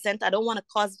to go to the center. I don't want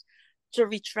to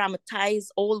re-traumatize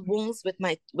old wounds with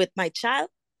my child,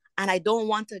 and I don't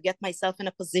want to get myself in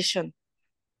a position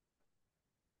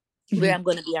where I'm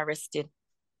going to be arrested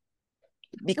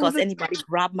because anybody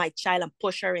grab my child and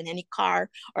push her in any car,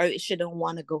 or she don't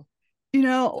want to go. You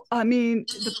know, I mean,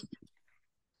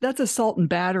 that's assault and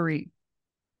battery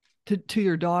to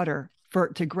your daughter,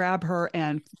 to grab her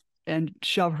and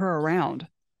shove her around.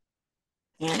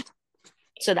 Yeah.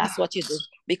 So that's what you do.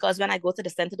 Because when I go to the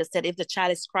center, they said if the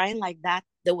child is crying like that,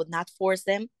 they would not force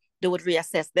them. They would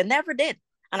reassess. They never did.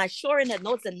 And I sure in the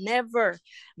notes, they never,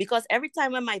 because every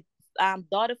time when my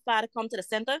daughter father come to the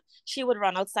center, she would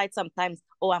run outside sometimes.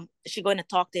 Oh, she going to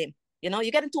talk to him. You know,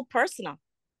 you're getting too personal.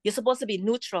 You're supposed to be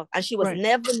neutral. And she was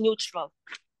never neutral.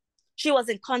 She was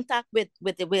in contact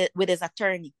with his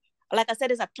attorney. Like I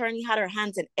said, his attorney had her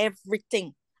hands in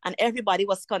everything. And everybody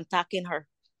was contacting her.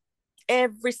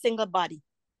 Every single body.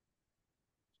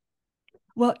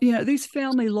 Well, you know, these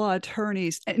family law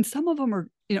attorneys, and some of them are,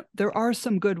 you know, there are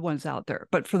some good ones out there,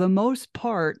 but for the most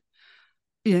part,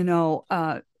 you know,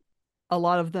 a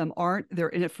lot of them aren't. They're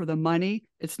in it for the money.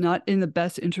 It's not in the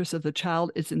best interest of the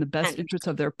child. It's in the best interest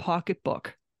of their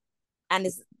pocketbook. And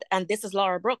this is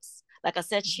Laura Brooks. Like I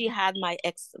said, she had my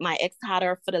ex had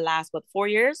her for the last 4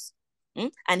 years,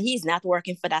 and he's not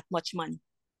working for that much money.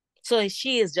 So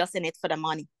she is just in it for the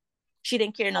money. She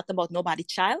didn't care nothing about nobody's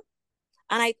child.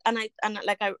 And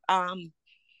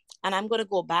I'm gonna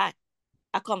go back.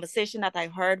 A conversation that I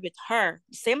heard with her,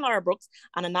 same Laura Brooks,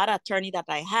 and another attorney that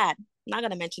I had, I'm not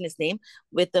gonna mention his name,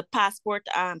 with the passport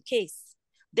case.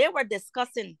 They were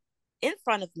discussing in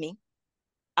front of me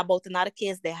about another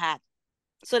case they had.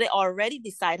 So they already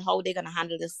decide how they're gonna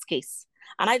handle this case.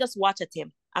 And I just watched at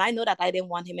him, and I know that I didn't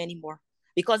want him anymore.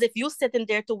 Because if you sit in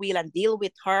there to wheel and deal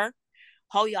with her,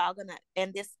 how y'all gonna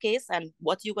end this case and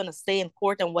what you're gonna say in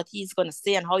court and what he's gonna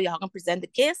say and how y'all gonna present the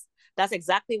case, that's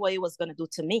exactly what he was gonna do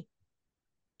to me.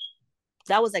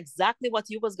 That was exactly what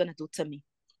he was gonna do to me.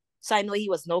 So I know he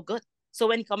was no good. So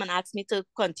when he come and asked me to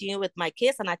continue with my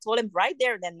case, and I told him right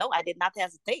there and then, no, I did not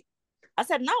hesitate. I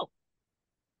said, no,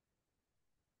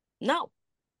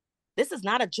 this is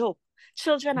not a joke.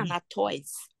 Children are not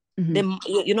toys.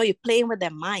 You're playing with their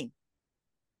mind.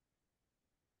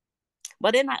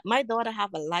 But then my daughter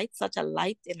have such a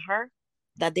light in her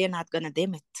that they're not going to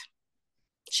dim it.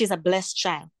 She's a blessed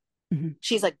child.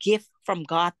 She's a gift from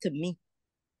God to me.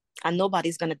 And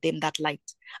nobody's going to dim that light.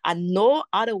 And no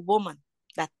other woman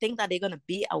that think that they're going to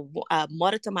be a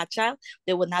mother to my child,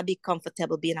 they will not be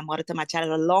comfortable being a mother to my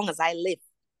child as long as I live.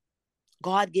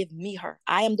 God gave me her.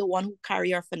 I am the one who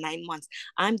carried her for 9 months.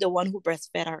 I'm the one who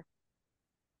breastfed her.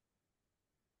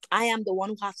 I am the one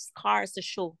who has scars to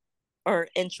show her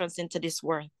entrance into this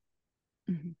world.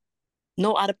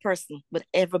 No other person would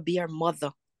ever be her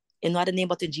mother in no other name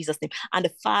but in Jesus' name. And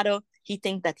the father, he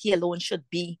thinks that he alone should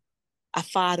be a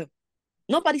father.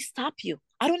 Nobody stop you.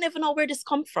 I don't even know where this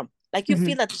comes from. Like you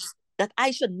feel that I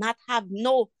should not have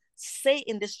no say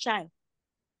in this child.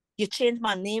 You change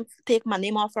my name, take my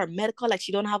name off her medical, like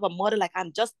she don't have a mother, like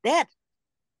I'm just dead.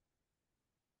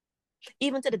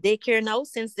 Even to the daycare now,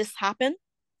 since this happened,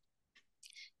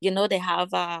 you know, they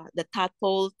have the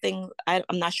tadpole thing. I'm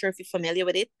not sure if you're familiar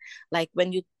with it. Like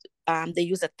when you, they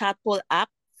use a tadpole app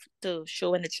to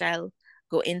show when the child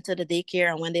go into the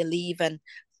daycare and when they leave, and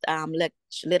like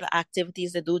little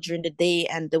activities they do during the day,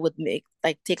 and they would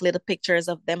take little pictures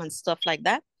of them and stuff like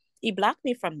that. He blocked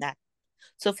me from that.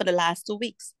 So for the last 2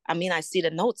 weeks, I mean, I see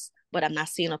the notes, but I'm not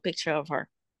seeing a picture of her.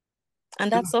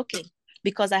 And that's okay,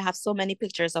 because I have so many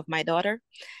pictures of my daughter.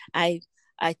 I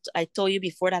told you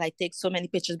before that I take so many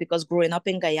pictures because growing up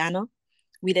in Guyana,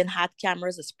 we didn't have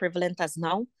cameras as prevalent as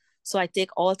now. So I take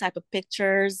all type of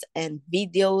pictures and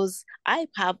videos. I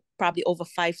have probably over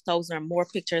 5,000 or more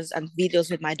pictures and videos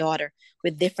with my daughter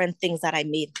with different things that I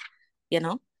made, you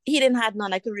know. He didn't have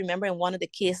none. I could remember in one of the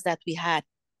cases that we had,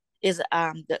 is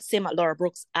the same. Laura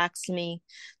Brooks asked me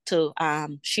to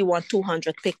she want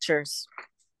 200 pictures,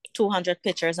 200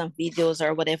 pictures and videos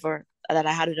or whatever that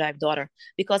I had with my daughter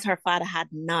because her father had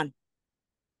none.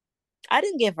 I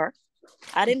didn't give her.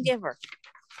 I didn't give her.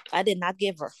 I did not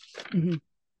give her. Mm-hmm.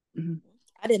 Mm-hmm.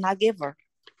 I did not give her.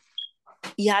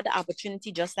 He had the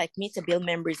opportunity just like me to build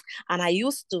memories. And I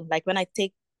used to, like when I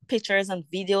take pictures and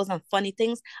videos and funny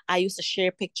things, I used to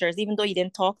share pictures, even though he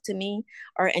didn't talk to me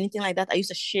or anything like that. I used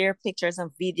to share pictures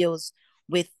and videos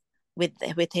with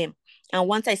him. And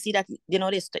once I see that, you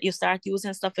know, you start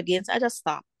using stuff again, I just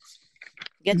stop.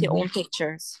 Get your own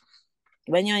pictures.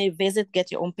 When you visit,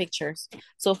 get your own pictures.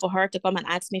 So for her to come and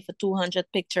ask me for 200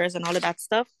 pictures and all of that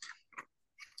stuff,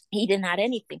 he didn't have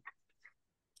anything.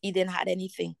 He didn't have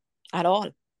anything at all.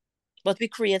 But they're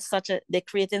creating such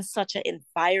an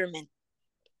environment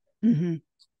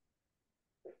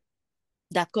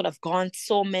that could have gone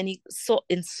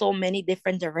in so many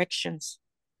different directions.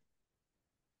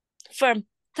 From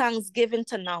Thanksgiving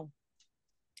to now,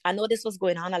 I know this was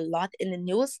going on a lot in the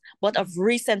news, but of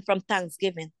recent from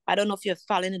Thanksgiving, I don't know if you're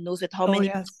following the news with how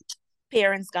many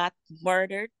parents got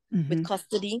murdered with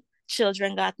custody,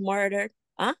 children got murdered,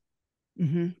 huh?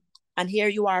 And here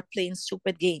you are playing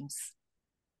stupid games,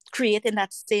 creating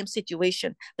that same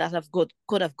situation that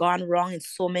could have gone wrong in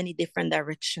so many different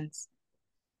directions.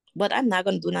 But I'm not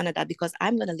going to do none of that because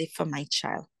I'm going to live for my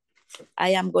child. I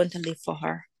am going to live for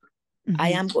her.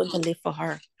 I am going to live for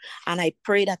her. And I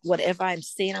pray that whatever I'm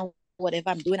saying and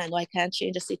whatever I'm doing, I know I can't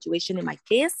change the situation in my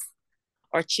case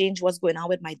or change what's going on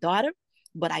with my daughter,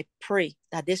 but I pray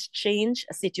that this change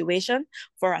a situation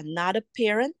for another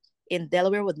parent in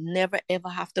Delaware would never, ever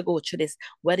have to go through this.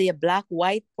 Whether you're Black,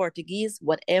 white, Portuguese,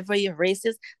 whatever your race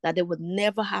is, that they would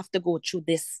never have to go through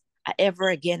this ever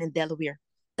again in Delaware.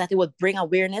 That it would bring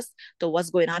awareness to what's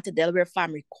going on to Delaware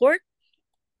Family Court,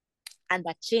 and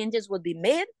that changes would be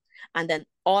made, and then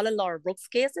all of Laura Brooks'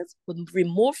 cases would be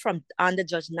removed from under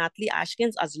Judge Natalie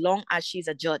Ashkins as long as she's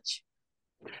a judge.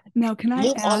 Now, can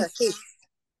I ask,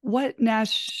 what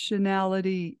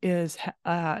nationality is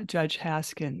Judge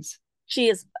Haskins? She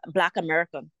is Black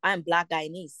American. I'm Black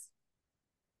Guyanese.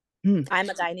 I'm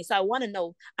a Guyanese. So I want to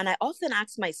know, and I often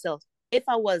ask myself, if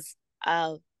I was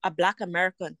a Black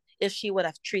American, if she would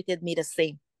have treated me the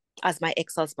same as my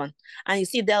ex-husband. And you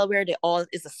see, Delaware,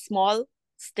 is a small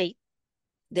state.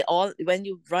 They all, when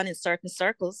you run in certain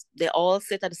circles, they all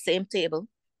sit at the same table.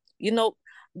 You know,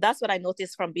 that's what I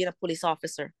noticed from being a police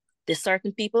officer. There's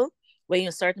certain people, when you're in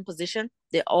a certain position,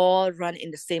 they all run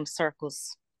in the same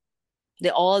circles. They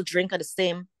all drink at the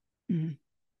same.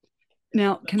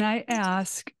 Now, can I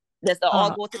ask? They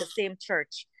all go to the same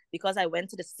church, because I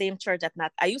went to the same church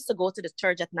I used to go to the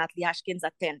church at Natalie Ashkins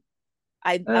attend.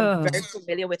 I'm very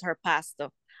familiar with her pastor.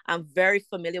 I'm very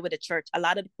familiar with the church. A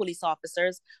lot of the police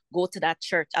officers go to that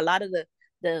church. A lot of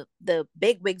the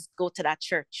bigwigs go to that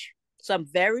church. So I'm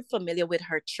very familiar with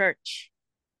her church.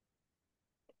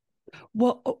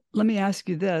 Well, let me ask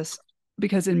you this,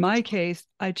 because in my case,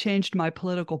 I changed my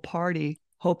political party,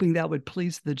 hoping that would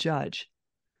please the judge.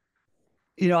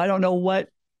 You know, I don't know what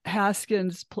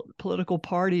Haskins' political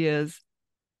party is,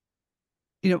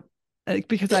 you know,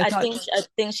 because I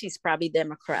think she's probably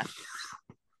Democrat.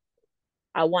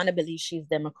 I want to believe she's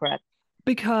Democrat.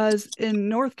 Because in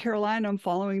North Carolina, I'm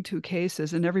following 2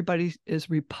 cases and everybody is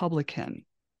Republican.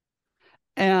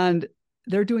 And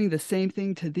they're doing the same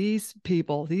thing to these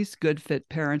people, these good fit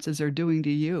parents, as they're doing to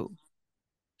you.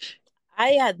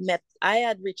 I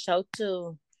had reached out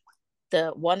to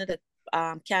one of the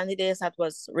candidates that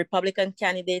was Republican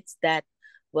candidates that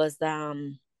was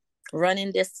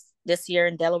running this year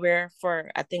in Delaware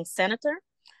for, I think, senator.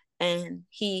 And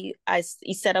he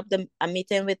set up a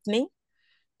meeting with me,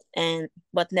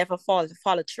 but never followed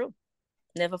through.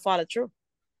 Never followed through.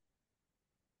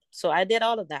 So I did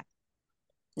all of that.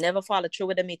 Never followed through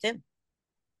with the meeting.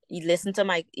 He listened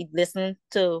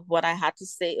to what I had to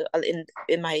say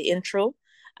in my intro,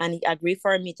 and he agreed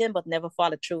for a meeting, but never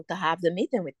followed through to have the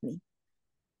meeting with me.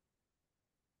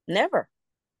 Never.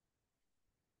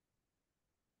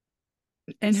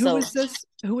 And who is this?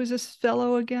 Who is this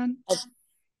fellow again?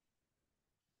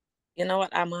 You know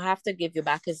what? I'm gonna have to give you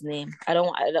back his name. I think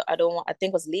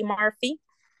it was Lee Murphy.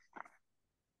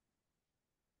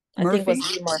 I think it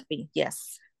was Lee Murphy.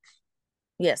 Yes.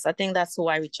 Yes, I think that's who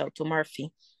I reached out to,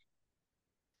 Murphy.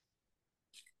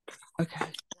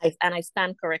 Okay. And I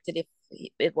stand corrected if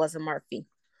it wasn't Murphy,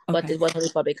 but it was a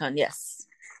Republican. Yes.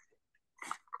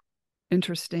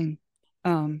 Interesting.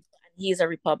 He's a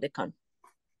Republican.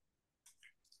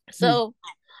 So,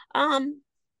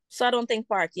 so I don't think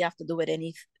party have to do with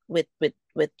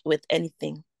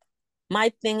anything.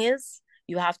 My thing is,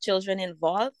 you have children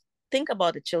involved, think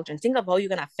about the children. Think of how you're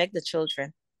going to affect the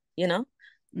children, you know?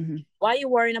 Mm-hmm. Why are you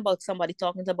worrying about somebody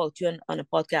talking about you on a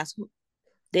podcast?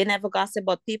 They never gossip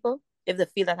about people. If they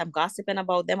feel that I'm gossiping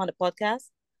about them on the podcast,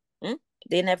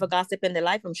 they never gossip in their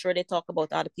life. I'm sure they talk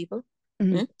about other people.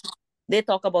 Mm-hmm. They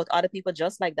talk about other people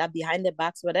just like that, behind their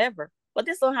backs, whatever. But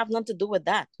this don't have nothing to do with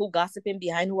that. Who gossiping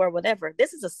behind who or whatever.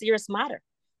 This is a serious matter.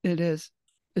 It is.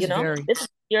 It's very. This is a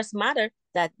serious matter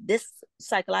that this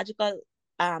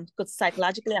could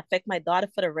psychologically affect my daughter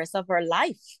for the rest of her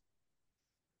life.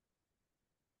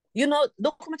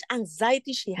 Look how much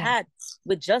anxiety she had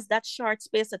with just that short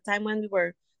space of time when we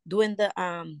were doing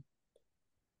the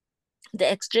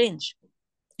exchange.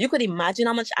 You could imagine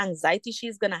how much anxiety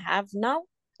she's gonna have now.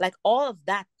 Like all of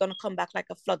that gonna come back like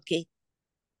a floodgate.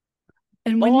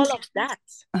 And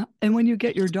when you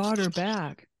get your daughter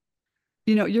back,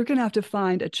 you're gonna have to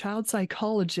find a child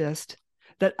psychologist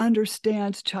that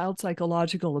understands child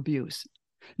psychological abuse,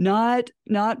 not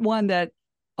one that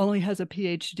only has a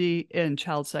PhD in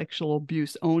child sexual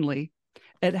abuse only.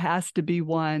 It has to be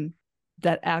one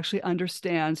that actually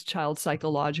understands child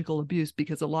psychological abuse,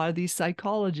 because a lot of these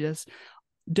psychologists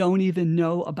don't even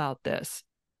know about this.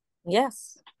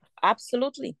 Yes,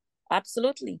 absolutely.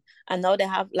 Absolutely. And now they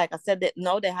have, like I said,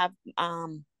 now they have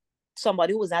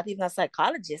somebody who was not even a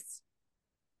psychologist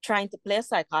trying to play a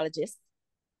psychologist.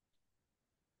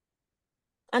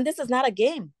 And this is not a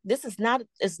game. It's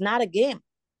not a game.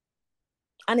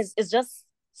 And it's just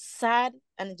sad,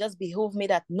 and it just behooves me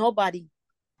that nobody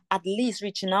at least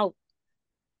reaching out.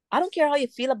 I don't care how you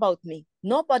feel about me.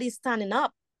 Nobody's standing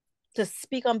up to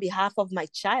speak on behalf of my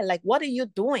child. Like, what are you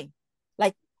doing?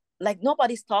 Like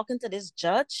nobody's talking to this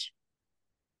judge.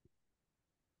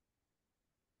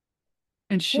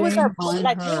 And shame on her.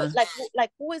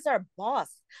 Who is our boss?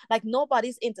 Like,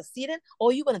 nobody's interceding.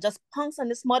 Or you're gonna just pounce on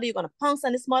this mother. You're gonna pounce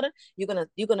on this mother. You're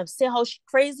gonna say how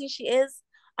crazy she is,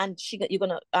 and you're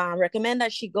gonna recommend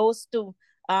that she goes to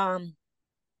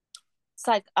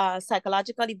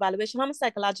psychological evaluation. How much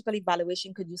psychological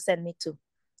evaluation could you send me to?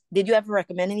 Did you ever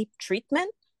recommend any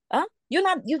treatment?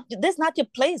 That's not your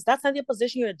place. That's not your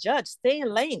position. You're a judge. Stay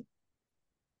in lane.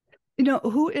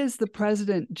 Who is the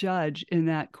president judge in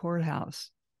that courthouse?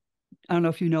 I don't know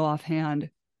if you know offhand.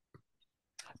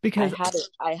 Because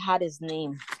I had his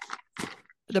name.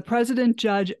 The president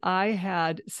judge I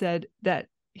had said that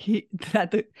he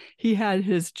had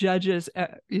his judges,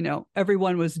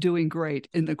 everyone was doing great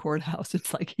in the courthouse.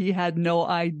 It's like he had no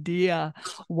idea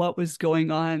what was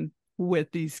going on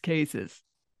with these cases.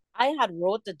 I had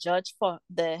wrote the judge, for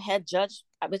the head judge,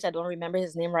 which I don't remember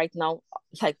his name right now,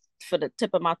 like for the tip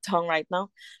of my tongue right now.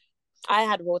 I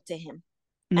had wrote to him,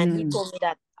 and he told me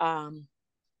that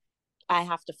I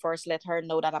have to first let her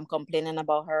know that I'm complaining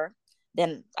about her.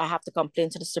 Then I have to complain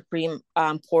to the Supreme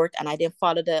Court, and I didn't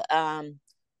follow the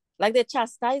like they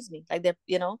chastise me, like they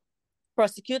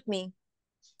prosecute me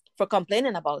for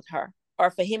complaining about her,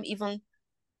 or for him even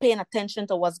paying attention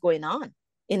to what's going on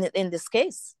in this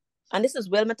case. And this is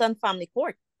Wilmington Family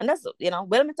Court, and that's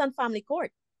Wilmington Family Court.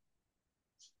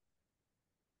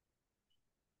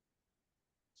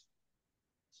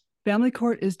 Family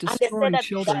court is destroying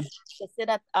children. They said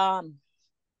that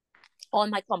all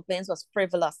my complaints was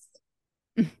frivolous,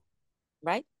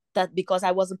 right? That because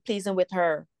I wasn't pleasing with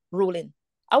her ruling.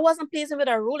 I wasn't pleasing with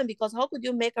her ruling because how could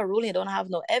you make a ruling? You don't have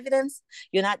no evidence.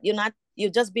 You're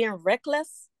just being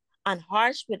reckless and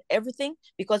harsh with everything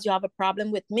because you have a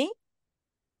problem with me.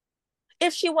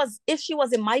 If she was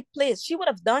in my place, she would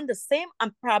have done the same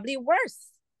and probably worse.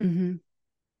 Mm-hmm.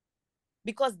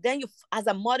 Because then you, as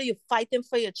a mother, you're fighting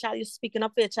for your child, you're speaking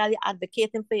up for your child, you're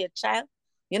advocating for your child.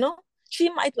 She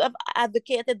might have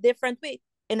advocated different way,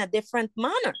 in a different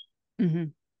manner. Mm-hmm.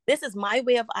 This is my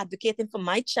way of advocating for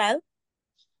my child,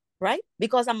 right?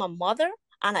 Because I'm a mother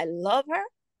and I love her.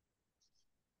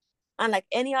 And like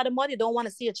any other mother, you don't want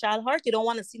to see a child hurt. You don't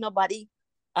want to see nobody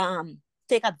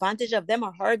take advantage of them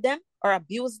or hurt them or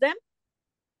abuse them.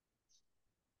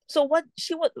 So what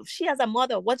she as a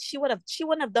mother, she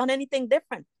wouldn't have done anything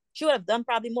different. She would have done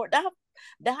probably more.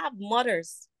 They have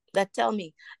mothers that tell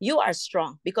me, you are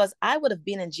strong, because I would have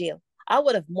been in jail. I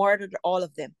would have murdered all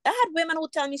of them. I had women who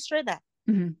tell me straight that.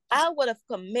 Mm-hmm. I would have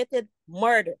committed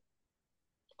murder.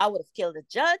 I would have killed the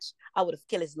judge. I would have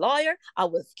killed his lawyer. I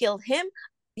would have killed him.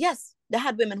 Yes, they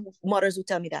had mothers who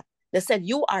tell me that. They said,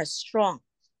 you are strong.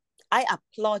 I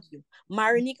applaud you.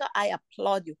 Marinika, I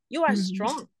applaud you. You are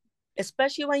strong.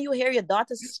 Especially when you hear your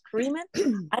daughter screaming.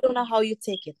 I don't know how you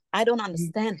take it. I don't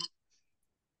understand.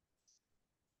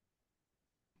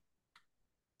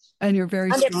 And you're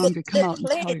very strong to come out and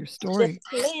tell your story.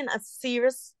 They're playing a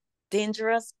serious,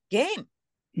 dangerous game.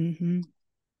 Mm-hmm.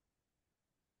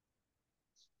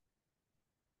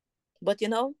 But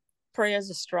prayers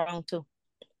is strong too.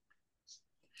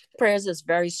 Prayers is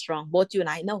very strong. Both you and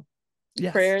I know.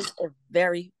 Yes. Prayers are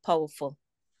very powerful.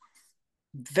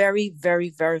 Very, very,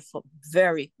 very,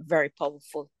 very, very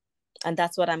powerful. And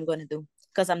that's what I'm going to do,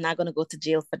 because I'm not going to go to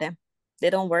jail for them. They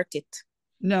don't work it.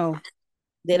 No.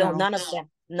 They don't, none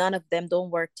of them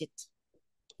don't work it.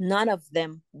 None of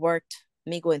them worked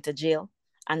me going to jail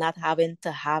and not having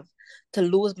to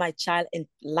lose my child in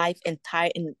life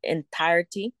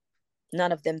entirety.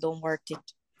 None of them don't work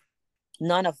it.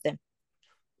 None of them.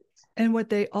 And what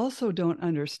they also don't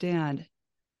understand,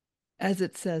 as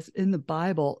it says in the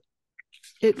Bible,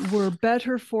 it were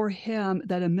better for him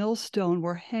that a millstone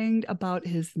were hanged about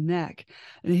his neck,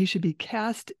 and he should be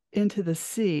cast into the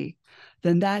sea,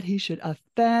 than that he should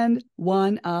offend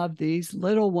one of these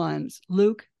little ones.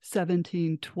 Luke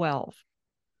 17:12.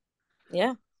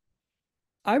 Yeah.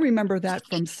 I remember that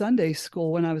from Sunday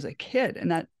school when I was a kid,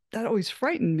 and that always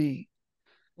frightened me.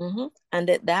 Mm-hmm. And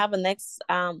they have a next,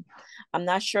 I'm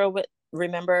not sure what,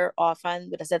 remember often,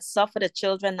 but I said, suffer the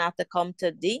children not to come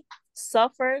to thee.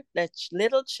 Suffer the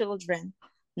little children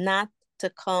not to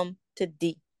come to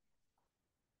thee.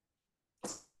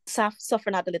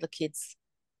 Suffer not the little kids.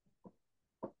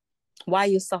 Why are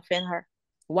you suffering her?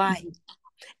 Why? Mm-hmm.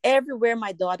 Everywhere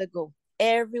my daughter go,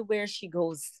 everywhere she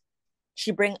goes,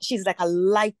 she's like a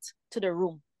light to the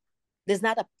room. There's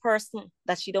not a person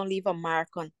that she don't leave a mark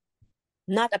on.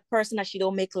 Not a person that she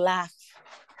don't make laugh.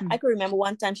 Mm-hmm. I could remember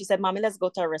one time she said, Mommy, let's go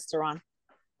to a restaurant.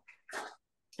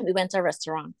 We went to a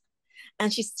restaurant.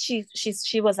 And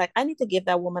she was like, I need to give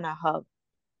that woman a hug.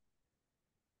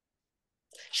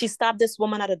 She stopped this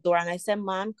woman at the door and I said,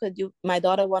 Mom, my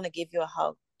daughter want to give you a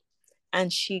hug.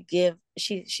 And she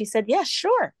said, yeah,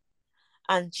 sure.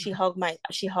 And she hugged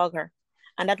her.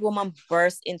 And that woman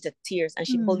burst into tears and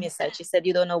she pulled me aside. She said,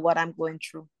 you don't know what I'm going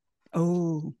through.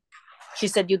 Oh. She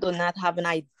said, you do not have an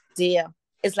idea.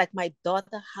 It's like my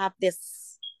daughter have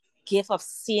this gift of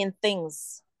seeing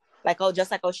things. Like, just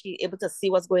like how she able to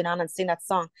see what's going on and sing that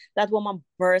song. That woman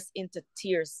burst into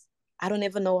tears. I don't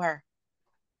even know her.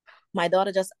 My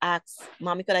daughter just asked,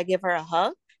 Mommy, could I give her a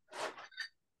hug?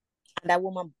 And that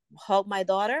woman hugged my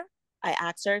daughter. I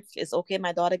asked her if it's okay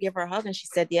my daughter give her a hug, and she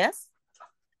said yes.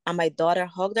 And my daughter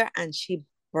hugged her and she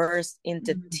burst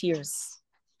into tears.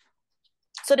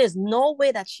 So there's no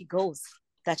way that she goes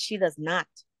that she does not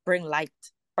bring light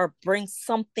or bring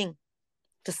something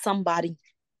to somebody.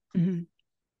 Mm-hmm.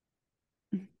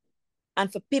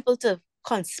 And for people to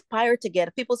conspire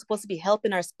together, people supposed to be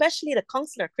helping her, especially the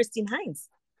counselor, Christine Hines.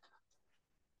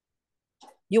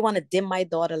 You want to dim my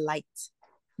daughter light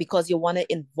because you want to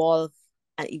involve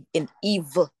in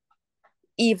evil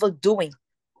doing.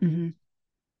 Mm-hmm.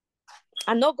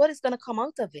 And no good is going to come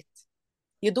out of it.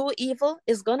 You do evil,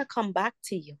 it's going to come back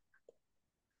to you.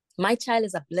 My child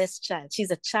is a blessed child.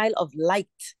 She's a child of light.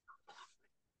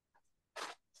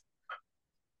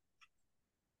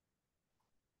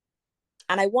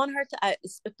 And I want her to,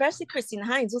 especially Christine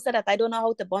Hines, who said that I don't know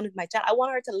how to bond with my child. I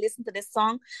want her to listen to this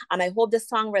song, and I hope this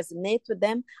song resonates with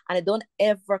them, and it don't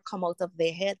ever come out of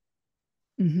their head.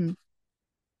 Mm-hmm.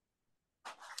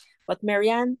 But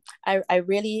Marianne, I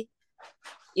really,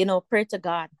 pray to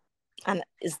God. And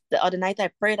the other night I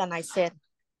prayed and I said,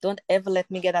 don't ever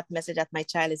let me get that message that my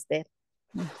child is dead.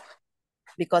 Mm-hmm.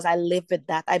 Because I live with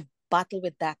that. I battle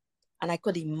with that. And I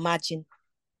could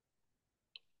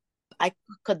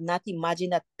not imagine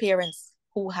that parents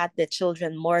who had their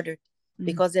children murdered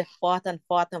because they fought and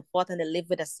fought and fought and they live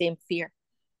with the same fear.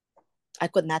 I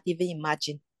could not even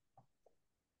imagine.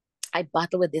 I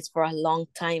battled with this for a long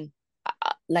time.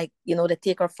 They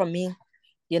take her from me,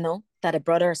 that a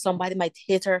brother or somebody might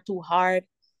hit her too hard.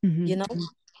 Mm-hmm.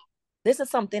 This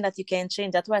is something that you can't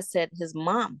change. That's why I said his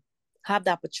mom have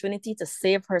the opportunity to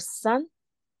save her son,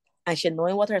 and she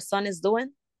knowing what her son is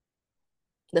doing.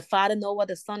 The father know what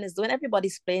the son is doing.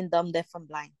 Everybody's playing dumb, deaf, and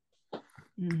blind.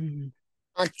 Mm-hmm.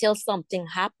 Until something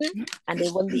happened and they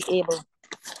won't be able.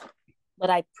 But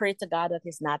I pray to God that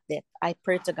he's not dead. I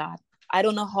pray to God. I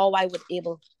don't know how I would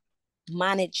able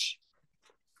manage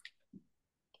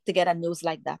to get a news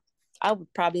like that. I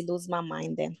would probably lose my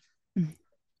mind then.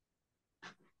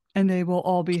 And they will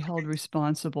all be held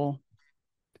responsible.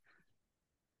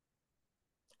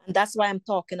 And that's why I'm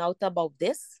talking out about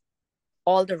this.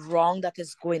 All the wrong that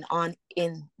is going on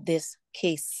in this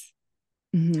case.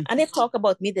 Mm-hmm. And they talk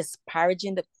about me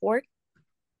disparaging the court.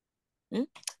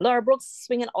 Laura Brooks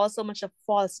swinging also much of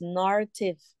false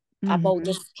narrative about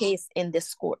this case in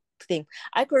this court thing.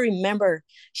 I could remember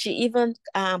she even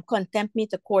contempt me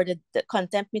to court. The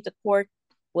contempt me to court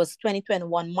was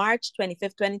 2021, March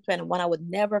 25th, 2021. I would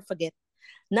never forget.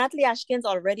 Natalie Ashkins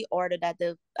already ordered that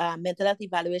the mental health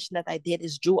evaluation that I did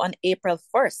is due on April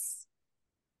 1st.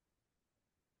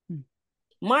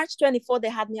 March 24th, they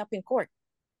had me up in court,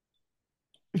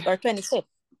 or 25th,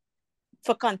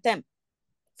 for contempt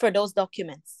for those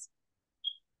documents,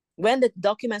 when the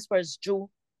documents were due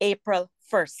April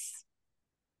 1st.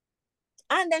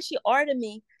 And then she ordered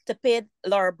me to pay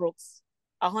Laura Brooks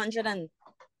 $157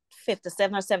 or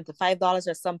 $75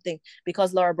 or something,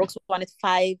 because Laura Brooks wanted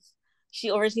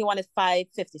she originally wanted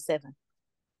 $557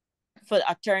 for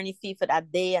the attorney fee for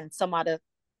that day and some other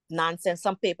nonsense,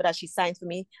 some paper that she signed for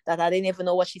me that I didn't even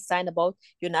know what she signed about.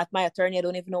 You're not my attorney. I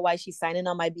don't even know why she's signing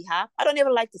on my behalf. I don't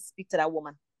even like to speak to that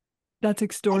woman. That's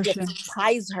extortion. I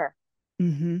despise her.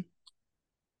 Mm-hmm.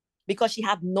 Because she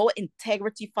have no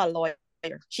integrity for a lawyer.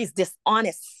 She's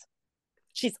dishonest.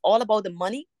 She's all about the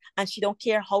money, and she don't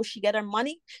care how she get her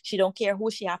money. She don't care who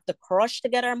she have to crush to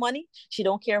get her money. She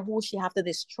don't care who she have to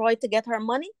destroy to get her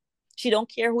money. She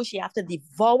don't care who she have to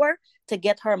devour to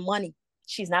get her money.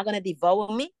 She's not going to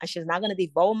devour me, and she's not going to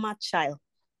devour my child.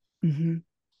 Mm-hmm.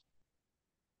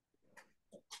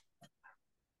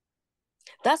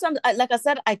 That's what like I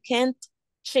said, I can't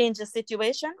change the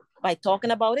situation by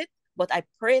talking about it, but I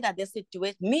pray that this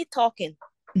situation, me talking,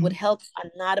 would help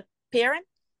another parent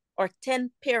or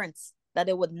 10 parents, that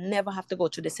they would never have to go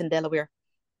through this in Delaware.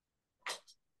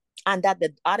 And that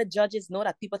the other judges know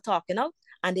that people talking out,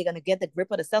 and they're going to get the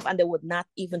grip of themselves, and they would not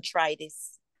even try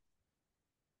this.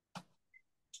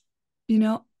 You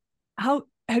know, how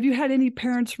have you had any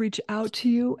parents reach out to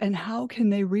you, and how can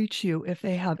they reach you if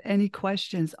they have any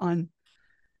questions on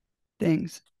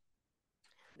things?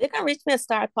 They can reach me at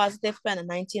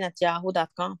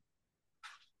starpositive2019@yahoo.com.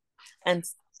 And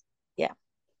yeah,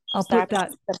 I'll put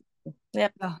that.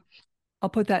 Yep. Yeah, I'll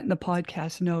put that in the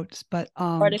podcast notes. But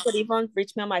or they could even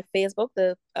reach me on my Facebook,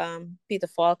 the Peter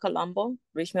Fall Colombo.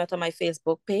 Reach me out on my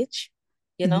Facebook page,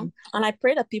 you know. And I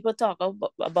pray that people talk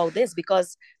about this,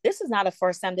 because this is not the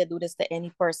first time they do this to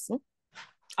any person.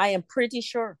 I am pretty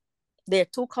sure they're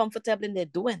too comfortable in their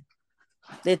doing.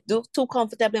 They do too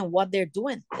comfortable in what they're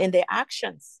doing, in their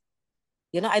actions.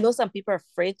 You know, I know some people are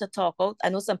afraid to talk out. I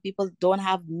know some people don't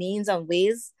have means and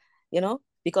ways, you know,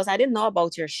 because I didn't know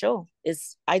about your show.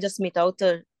 I just meet out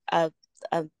to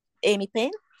Amy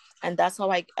Payne, and that's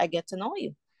how I get to know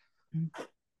you.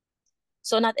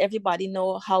 So not everybody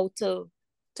know how to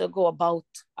go about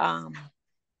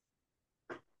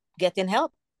getting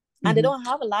help. And they don't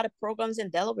have a lot of programs in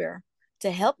Delaware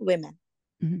to help women.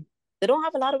 They don't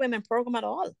have a lot of women program at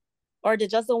all. Or they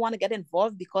just don't want to get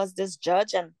involved because this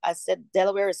judge, and I said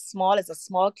Delaware is small, it's a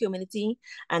small community,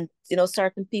 and you know,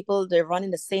 certain people, they run in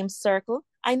the same circle.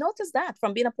 I noticed that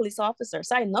from being a police officer.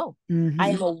 So I know. I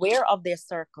am aware of their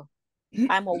circle.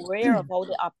 I'm aware of how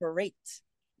they operate,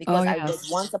 because I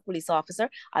was once a police officer.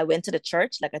 I went to the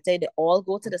church. Like I tell you, they all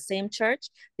go to the same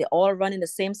church. They all run in the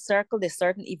same circle. There's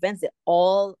certain events. They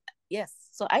all, yes.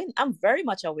 So I'm very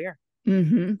much aware.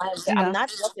 I'm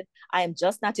I am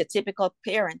just not your typical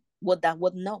parent that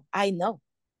wouldn't know. I know.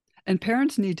 And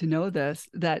parents need to know this,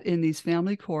 that in these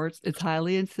family courts, it's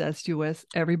highly incestuous.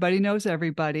 Everybody knows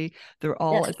everybody. They're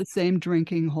all at the same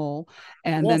drinking hole.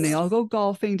 And then they all go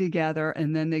golfing together,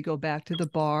 and then they go back to the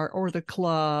bar or the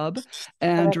club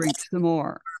and drink some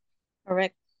more.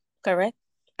 Correct.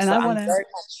 And so I want to, very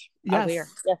much aware.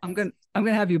 Yes. I'm going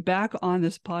to have you back on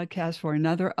this podcast for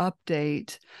another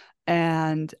update.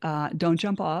 And don't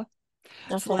jump off.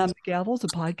 Slam the Gavel is a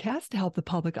podcast to help the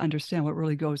public understand what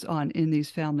really goes on in these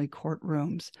family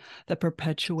courtrooms that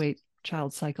perpetuate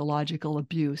child psychological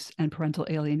abuse and parental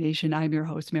alienation. I'm your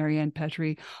host, Marianne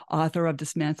Petrie, author of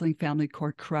Dismantling Family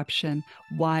Court Corruption,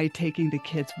 Why Taking the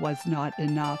Kids Was Not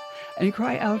Enough, and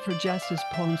Cry Out for Justice,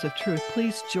 Poems of Truth.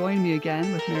 Please join me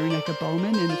again with Marineka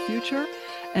Bowman in the future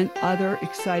and other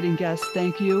exciting guests.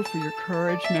 Thank you for your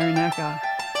courage, Marineka.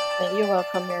 You're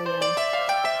welcome, Marianne.